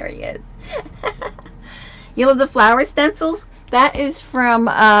 There he is. You know the flower stencils? That is from,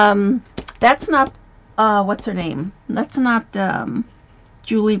 that's not, what's her name? That's not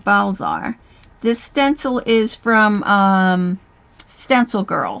Julie Balzer. This stencil is from Stencil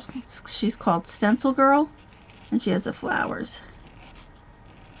Girl. She's called Stencil Girl, and she has the flowers.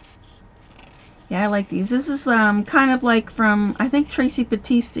 Yeah, I like these. This is kind of like from, I think Tracy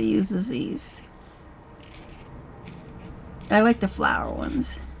Batista uses these. I like the flower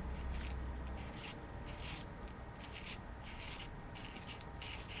ones.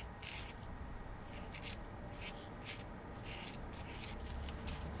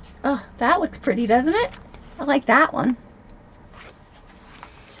 Oh, that looks pretty, doesn't it? I like that one.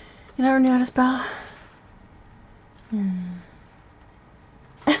 You never knew how to spell.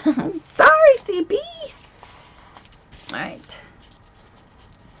 Sorry, CB. Alright.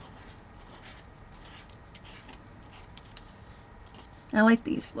 I like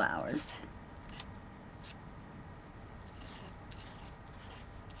these flowers.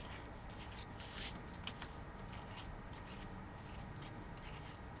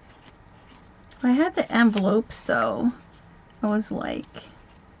 I had the envelopes, so I was like,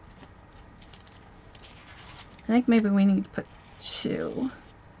 I think maybe we need to put 2.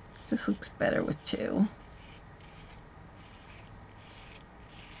 This looks better with 2.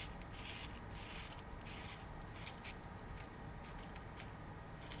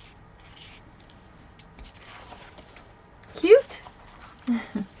 Cute.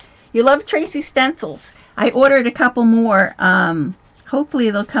 You love Tracy stencils. I ordered a couple more.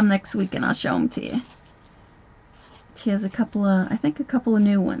 Hopefully they'll come next week and I'll show them to you. She has a couple of, I think a couple of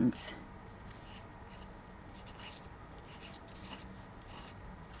new ones.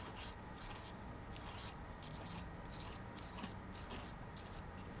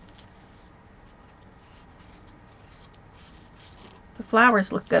 The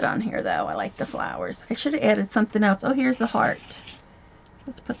flowers look good on here though. I like the flowers. I should have added something else. Oh, here's the heart.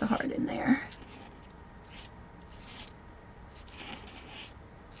 Let's put the heart in there.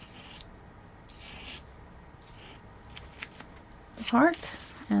 The heart.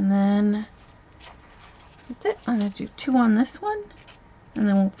 And then that's it. I'm going to do 2 on this one. And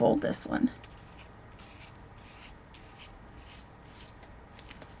then we'll fold this one.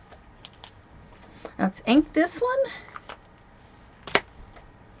 Let's ink this one.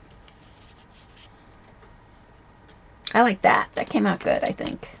 I like that. That came out good, I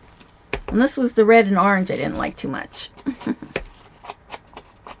think. And this was the red and orange I didn't like too much.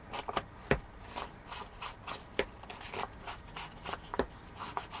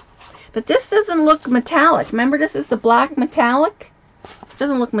 But this doesn't look metallic. Remember, this is the black metallic? It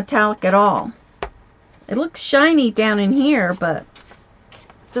doesn't look metallic at all. It looks shiny down in here, but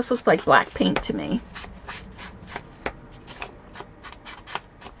this looks like black paint to me.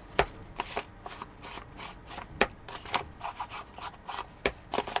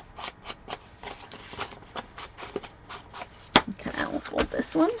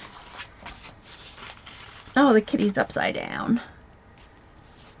 This one. Oh, the kitty's upside down.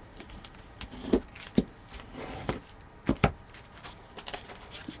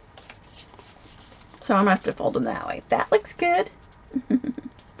 So I'm gonna have to fold them that way. That looks good.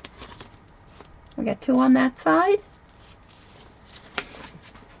 We got 2 on that side.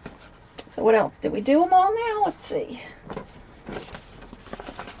 So what else? Did we do them all now? Let's see. So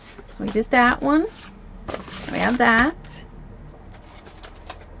we did that one. We have that.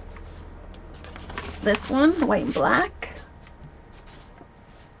 This one, white and black.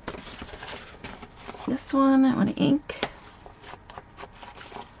 This one, I want to ink.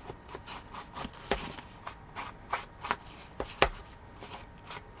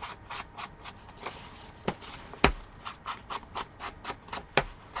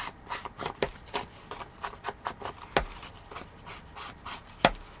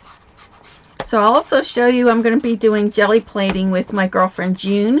 So I'll also show you, I'm going to be doing jelly plating with my girlfriend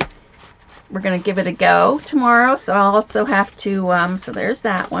June. We're going to give it a go tomorrow, so I'll also have to, so there's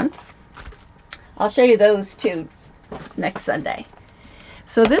that one. I'll show you those two next Sunday.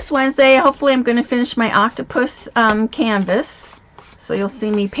 So this Wednesday, hopefully I'm going to finish my octopus canvas. So you'll see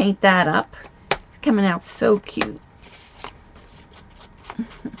me paint that up. It's coming out so cute.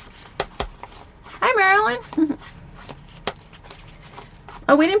 Hi, Marilyn.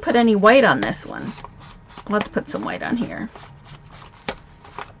 Oh, we didn't put any white on this one. I'll have to put some white on here.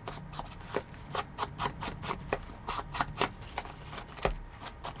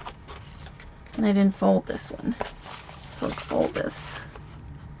 And I didn't fold this one. So let's fold this.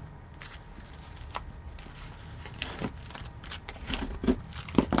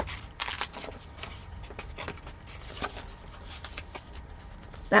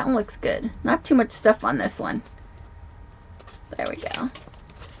 That one looks good. Not too much stuff on this one. There we go.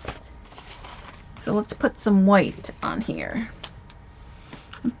 So let's put some white on here.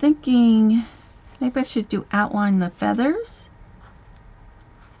 I'm thinking maybe I should outline the feathers.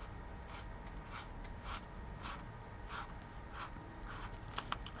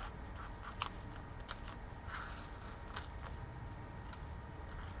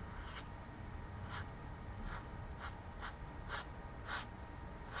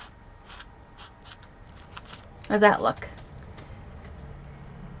 How's that look?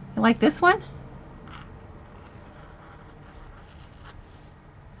 You like this one?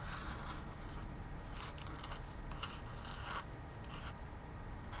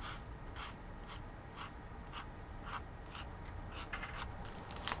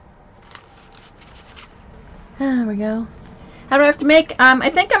 There we go. How do I have to make? I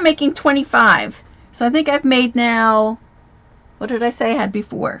think I'm making 25. So I think I've made now, what did I say I had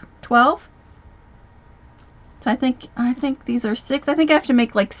before? 12? So I think these are 6. I think I have to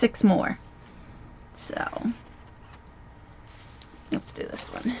make like 6 more. So let's do this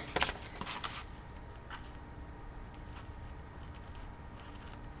one.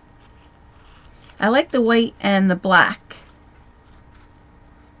 I like the white and the black.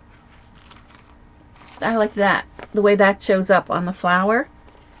 I like that, the way that shows up on the flower.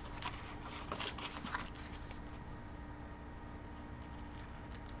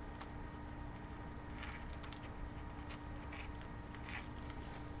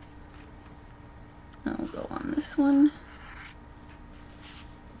 I'll go on this one.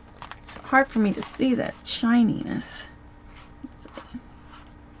 It's hard for me to see that shininess. Let's see.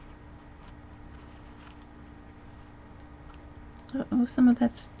 Uh-oh, some of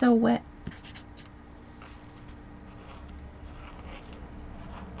that's still wet.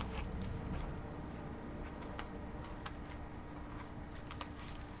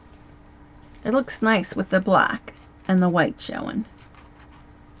 It looks nice with the black and the white showing.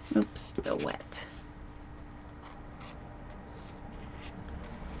 Oops, still wet.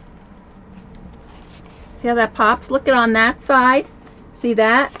 See how that pops? Look at on that side. See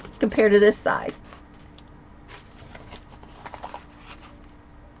that? Compared to this side.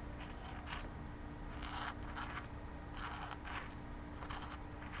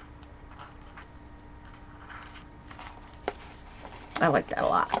 I like that a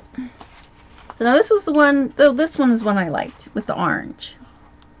lot. So now this was the one, though this one is one I liked with the orange.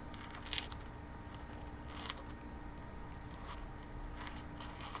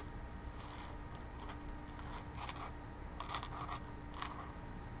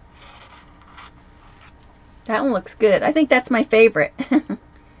 That one looks good. I think that's my favorite.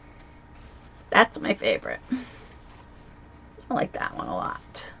 That's my favorite. I like that one a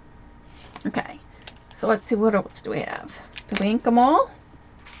lot. Okay, so let's see, what else do we have? Do we ink them all?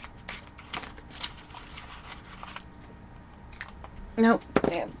 Nope,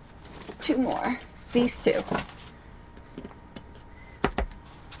 we have 2 more. These 2.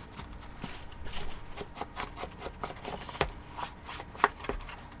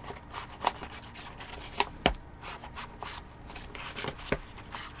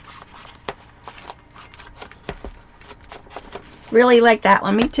 Really like that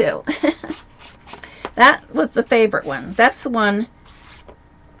one. Me too. That was the favorite one. That's the one.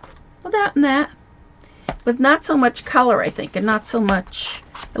 Well, that and that. With not so much color, I think, and not so much.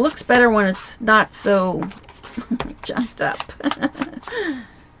 It looks better when it's not so jumped up.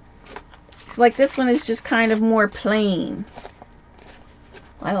 It's like this one is just kind of more plain.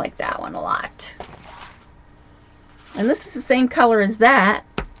 I like that one a lot. And this is the same color as that.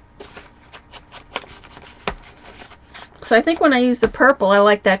 So I think when I use the purple, I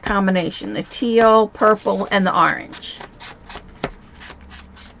like that combination. The teal, purple, and the orange.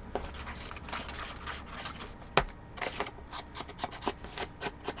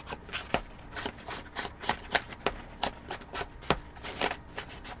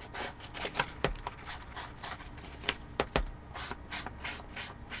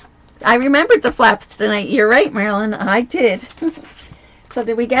 I remembered the flaps tonight. You're right, Marilyn. I did. So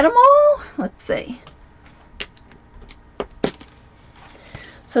did we get them all? Let's see.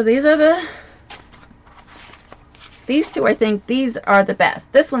 So these are these 2, I think these are the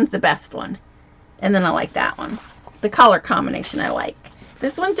best. This one's the best one. And then I like that one. The color combination I like.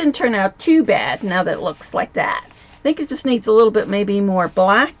 This one didn't turn out too bad now that it looks like that. I think it just needs a little bit maybe more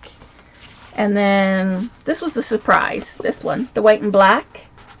black. And then this was the surprise. This one, the white and black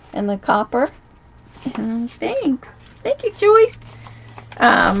and the copper. And thanks. Thank you, Joyce.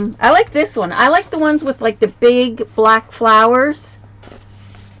 I like this one. I like the ones with like the big black flowers.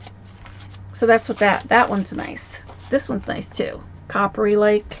 So that's what that one's nice. This one's nice too. coppery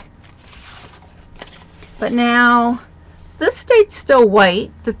like. But now, this stays still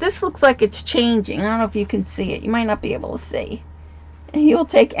white, but this looks like it's changing. I don't know if you can see it. You might not be able to see. You'll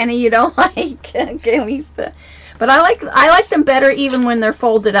take any you don't like. Okay, Lisa. But I like them better even when they're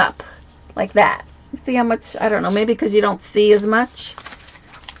folded up like that. See how much, I don't know, maybe because you don't see as much.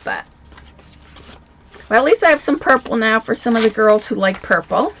 But, well, at least I have some purple now for some of the girls who like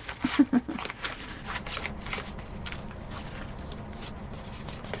purple.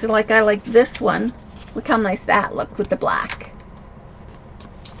 So like I like this one. Look how nice that looks with the black.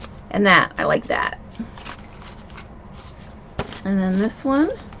 And that, I like that. And then this one.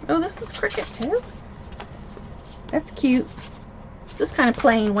 Oh, this one's cricket too. That's cute. It's just kind of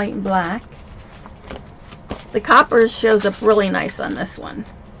plain white and black. The copper shows up really nice on this one.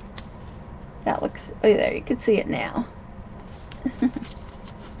 That looks, oh there, you can see it now.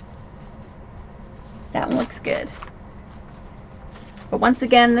 That one looks good. But once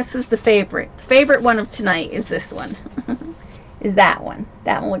again, this is the favorite. Favorite one of tonight is this one. Is that one.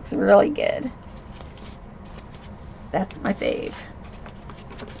 That one looks really good. That's my fave.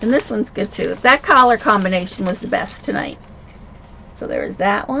 And this one's good too. That color combination was the best tonight. So there is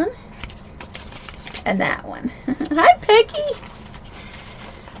that one. And that one. Hi, Peggy.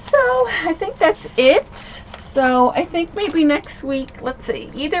 So, I think that's it. So, I think maybe next week, let's see.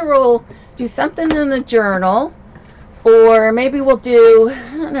 Either we'll do something in the journal. Or maybe we'll do,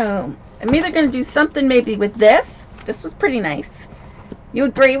 I don't know. I'm either going to do something maybe with this. This was pretty nice. You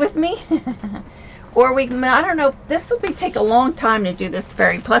agree with me? Or we, I don't know, this will take a long time to do this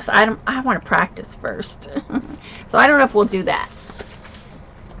fairy. Plus, I want to practice first. So I don't know if we'll do that.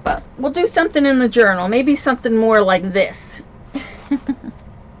 But we'll do something in the journal. Maybe something more like this.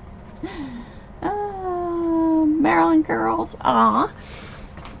 Maryland girls. Aw.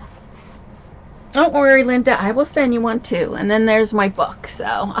 Don't worry, Linda. I will send you one too. And then there's my book. So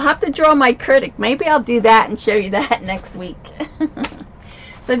I'll have to draw my critic. Maybe I'll do that and show you that next week.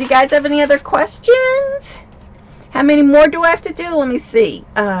 So do you guys have any other questions? How many more do I have to do? Let me see.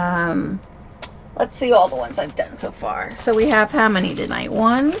 Let's see all the ones I've done so far. So we have how many tonight?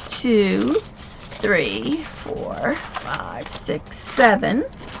 1, 2, 3, 4, 5, 6, 7.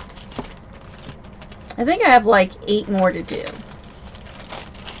 I think I have like 8 more to do.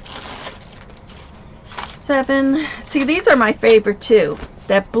 7. See, these are my favorite too.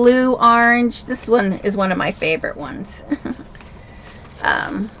 That blue, orange. This one is one of my favorite ones.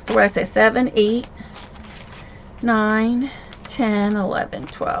 What did I say? 7, 8, 9, 10, 11,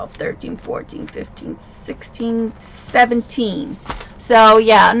 12, 13, 14, 15, 16, 17. So,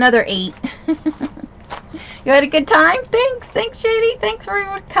 yeah, another 8. You had a good time? Thanks. Thanks, Shady. Thanks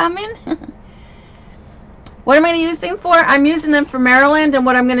for coming. What am I using for? I'm using them for Maryland, and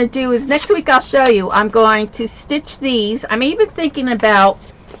what I'm going to do is next week I'll show you. I'm going to stitch these. I'm even thinking about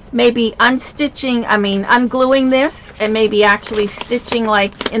maybe ungluing this and maybe actually stitching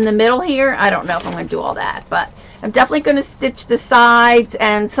like in the middle here. I don't know if I'm going to do all that, but I'm definitely going to stitch the sides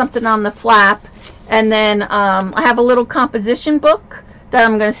and something on the flap. And then I have a little composition book that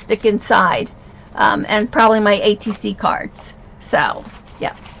I'm going to stick inside, and probably my ATC cards. So,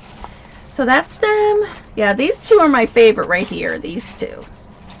 yeah. So that's them. Yeah, these two are my favorite right here, these two.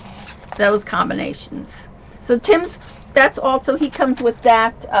 Those combinations. So Tim's, that's also, he comes with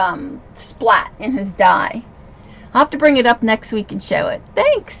that splat in his die. I'll have to bring it up next week and show it.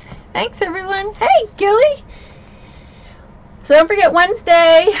 Thanks. Thanks, everyone. Hey, Gilly. So don't forget,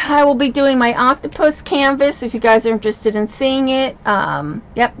 Wednesday, I will be doing my octopus canvas if you guys are interested in seeing it.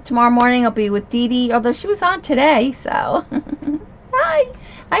 Yep, tomorrow morning I'll be with Dee Dee, although she was on today, so. Hi.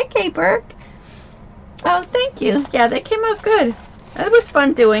 Hi, Kay Burke. Oh, thank you. Yeah, they came out good. It was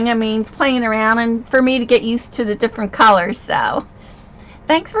fun doing, playing around, and for me to get used to the different colors, so.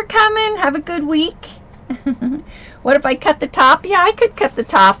 Thanks for coming. Have a good week. What if I cut the top? Yeah, I could cut the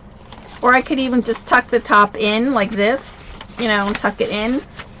top. Or I could even just tuck the top in like this, and tuck it in.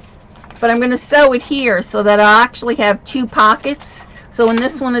 But I'm going to sew it here so that I'll actually have 2 pockets. So in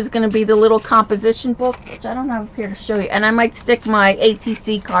this one is going to be the little composition book, which I don't have up here to show you. And I might stick my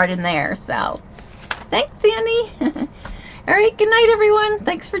ATC card in there, so. Thanks, Sandy. All right, good night, everyone.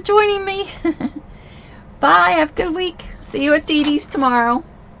 Thanks for joining me. Bye. Have a good week. See you at Dee Dee's tomorrow.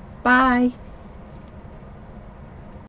 Bye.